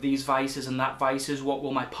let go of these vices and that vices? What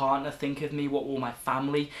will my partner think of me? What will my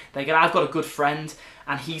family? I've got a good friend,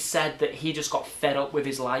 and he said that he just got fed up with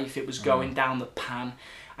his life. It was going down the pan.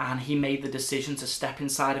 And he made the decision to step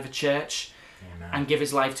inside of a church and give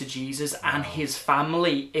his life to Jesus. And his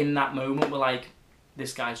family in that moment were like,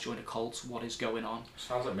 this guy's joined a cult. What is going on?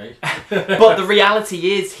 Sounds like me. But the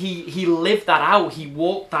reality is he lived that out. He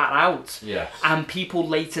walked that out. Yes. And people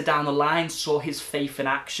later down the line saw his faith in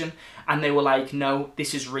action. And they were like, no,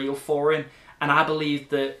 this is real for him. And I believe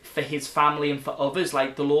that for his family and for others,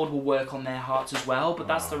 like, the Lord will work on their hearts as well. But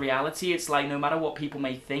that's the reality. It's like, no matter what people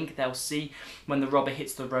may think, they'll see when the rubber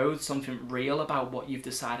hits the road something real about what you've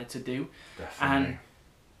decided to do. Definitely. And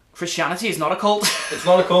Christianity is not a cult. It's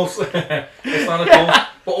not a cult. It's not a cult.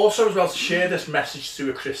 But also as well, to share this message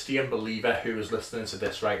to a Christian believer who is listening to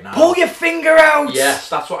this right now. Pull your finger out!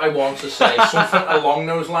 Yes, that's what I want to say. Something along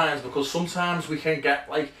those lines, because sometimes we can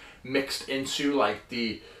get, like, mixed into, like,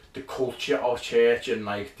 the culture of church and,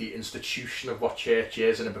 like, the institution of what church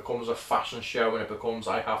is, and it becomes a fashion show, and it becomes,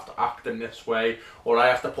 I have to act in this way, or I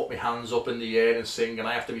have to put my hands up in the air and sing, and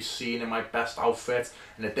I have to be seen in my best outfit,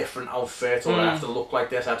 in a different outfit, or I have to look like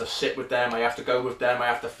this, I have to sit with them, I have to go with them, I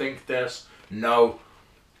have to think this. No.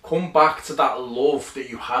 Come back to that love that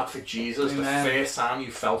you had for Jesus. Amen. The first time you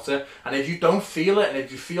felt it. And if you don't feel it, and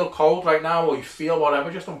if you feel cold right now, or you feel whatever,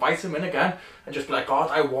 just invite him in again. And just be like, God,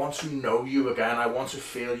 I want to know you again. I want to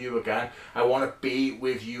feel you again. I want to be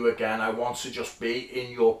with you again. I want to just be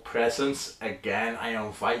in your presence again. I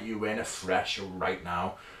invite you in afresh right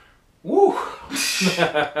now. Woo!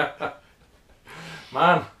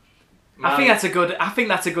 Man. I think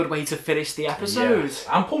that's a good way to finish the episode. Yes.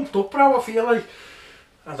 I'm pumped up, bro. I feel like,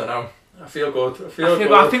 I don't know. I feel good. I feel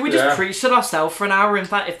good. I think we just preached at ourselves for an hour. In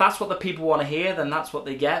fact, if that's what the people want to hear, then that's what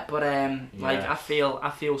they get. But like, I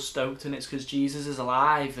feel stoked, and it's because Jesus is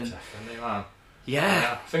alive. And definitely, man.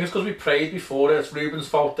 Yeah. I think it's because we prayed before. It's Reuben's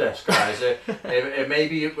fault, this, guys. It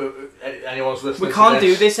maybe anyone's listening. We can't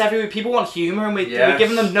do this every week. People want humour, and we're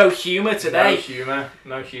giving them no humour today.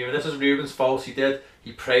 No humour. This is Reuben's fault.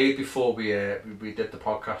 He prayed before we did the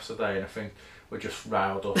podcast today, and I think we're just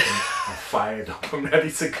riled up and fired up and ready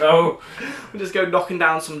to go. We'll just go knocking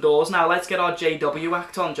down some doors now. Let's get our JW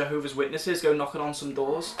act on, Jehovah's Witnesses. Go knocking on some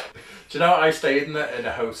doors. Do you know, I stayed in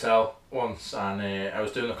a hotel once, and I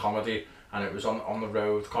was doing a comedy, and it was on the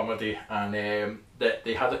road comedy, and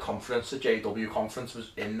they had a conference, the JW conference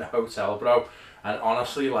was in the hotel, bro. And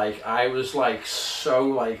honestly, like, I was like, so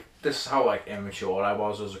like, this is how like immature I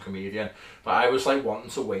was as a comedian, but I was like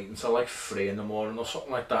wanting to wait until like 3 in the morning or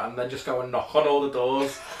something like that, and then just go and knock on all the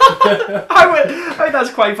doors. I think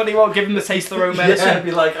that's quite funny. Well, give them the taste of their own medicine. Yeah,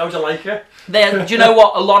 be like, how'd you like it? Do you know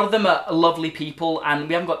what? A lot of them are lovely people, and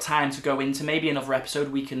we haven't got time to go into. Maybe another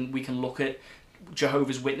episode we can look at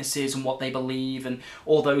Jehovah's Witnesses and what they believe and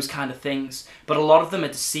all those kind of things. But a lot of them are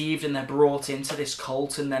deceived, and they're brought into this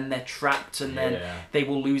cult, and then they're trapped, and then they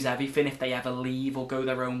will lose everything if they ever leave or go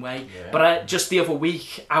their own way. But just the other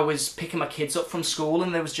week, I was picking my kids up from school,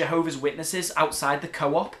 and there was Jehovah's Witnesses outside the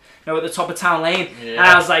co-op, at the top of Town Lane. And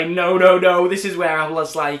I was like, no, this is where I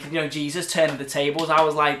was like, Jesus turning the tables. I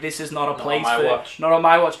was like, this is not a place not on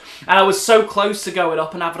my watch. And I was so close to going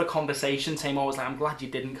up and having a conversation. Tamar was like, I'm glad you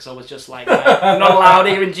didn't, because I was just like, you're not allowed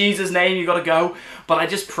here in Jesus' name, you got to go. But I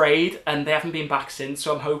just prayed, and they haven't been back since,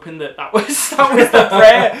 so I'm hoping that was the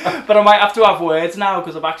prayer. But I might have to have words now,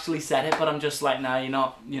 because I've actually said it, but I'm just like, no, you're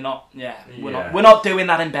not, we're not doing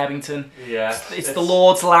that in Bebington. Yeah. It's the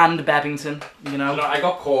Lord's land, Bebington, I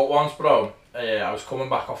got caught once, bro. I was coming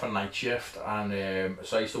back off a night shift, and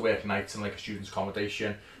so I used to work nights in like a student's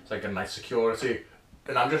accommodation. It's like a night security,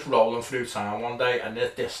 and I'm just rolling through town one day, and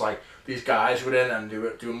this like, these guys were in, and they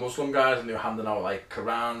were Muslim guys, and they were handing out like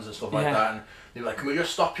Qurans and stuff like that, and they were like, can we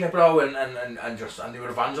just stop here, bro, and they were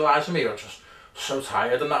evangelising me. I was just so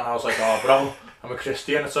tired and that, and I was like, oh, bro, I'm a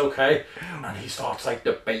Christian, it's okay. And he starts like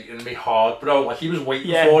debating me hard, bro, like he was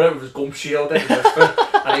waiting for it with his gum shield in,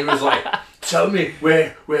 and he was like, tell me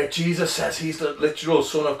where Jesus says he's the literal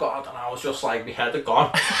Son of God. And I was just like, my head had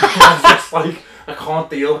gone. I was just like, I can't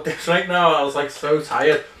deal with this right now. I was like so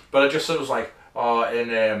tired. But it was like,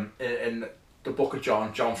 in the book of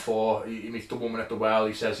John 4, he meets the woman at the well.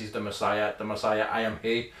 He says he's the Messiah, I am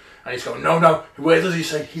he. And he's going, no, where does he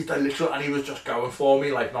say he's the literal? And he was just going for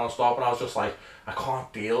me like non-stop. And I was just like, I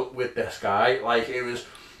can't deal with this guy. Like, it was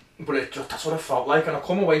But that's what it felt like, and I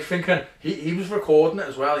come away thinking he was recording it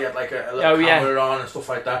as well. He had like a little camera on and stuff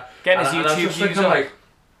like that. Getting his and I was YouTube just thinking views up. like,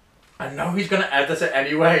 I know he's gonna edit it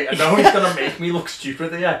anyway. I know he's gonna make me look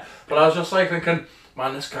stupid here. But I was just like thinking,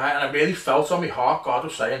 man, this guy, and I really felt on my heart God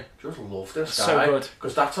was saying, just love this guy. So good.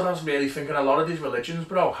 Because that's what I was really thinking. A lot of these religions,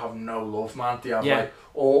 bro, have no love, man. They have like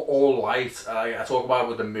all light. I talk about it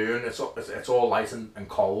with the moon. It's all light and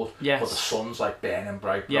cold. Yes. But the sun's like burning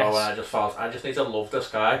bright, bro. Yes. And I just felt I just need to love this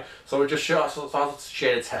guy. So I just started to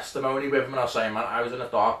share a testimony with him, and I was saying, man, I was in a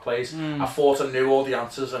dark place. I thought I knew all the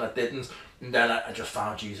answers, and I didn't. And then I just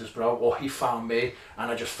found Jesus, bro. Or he found me,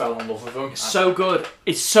 and I just fell in love with him. So good.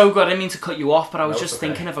 It's so good. I didn't mean to cut you off, but I was just okay.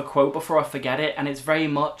 thinking of a quote before I forget it, and it's very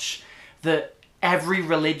much that every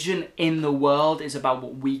religion in the world is about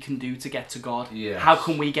what we can do to get to God. Yes. How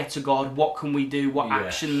can we get to God? What can we do? What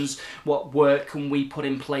actions, what work can we put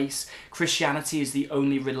in place? Christianity is the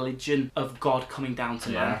only religion of God coming down to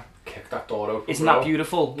man. Kick that door open. Isn't that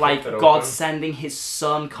beautiful? Like God sending his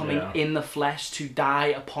son coming in the flesh to die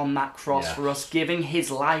upon that cross for us, giving his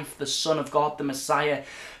life, the Son of God, the Messiah,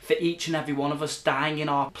 for each and every one of us, dying in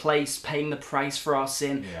our place, paying the price for our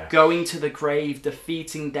sin, going to the grave,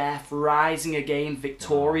 defeating death, rising again,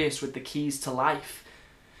 victorious with the keys to life,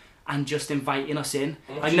 and just inviting us in.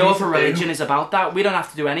 Like no other religion is about that. We don't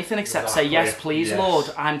have to do anything except say, yes, please,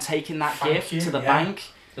 Lord, I'm taking that gift to the bank.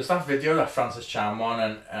 There's that video that Francis Chan won,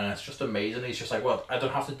 and it's just amazing. He's just like, well, I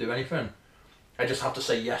don't have to do anything. I just have to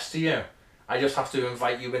say yes to you. I just have to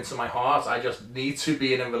invite you into my heart. I just need to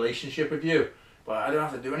be in a relationship with you. But I don't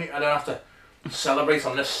have to do anything. I don't have to celebrate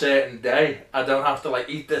on this certain day. I don't have to like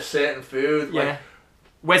eat this certain food. Yeah. Like,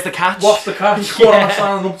 where's the catch? what's the catch? What am I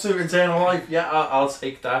signing up to? Eternal life? Yeah, I'll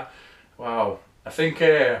take that. Wow. I think,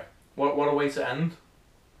 what a way to end.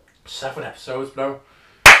 7 episodes, bro.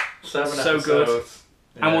 7 episodes. So good.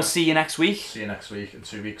 Yeah. And we'll see you next week. See you next week in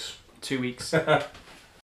 2 weeks. 2 weeks.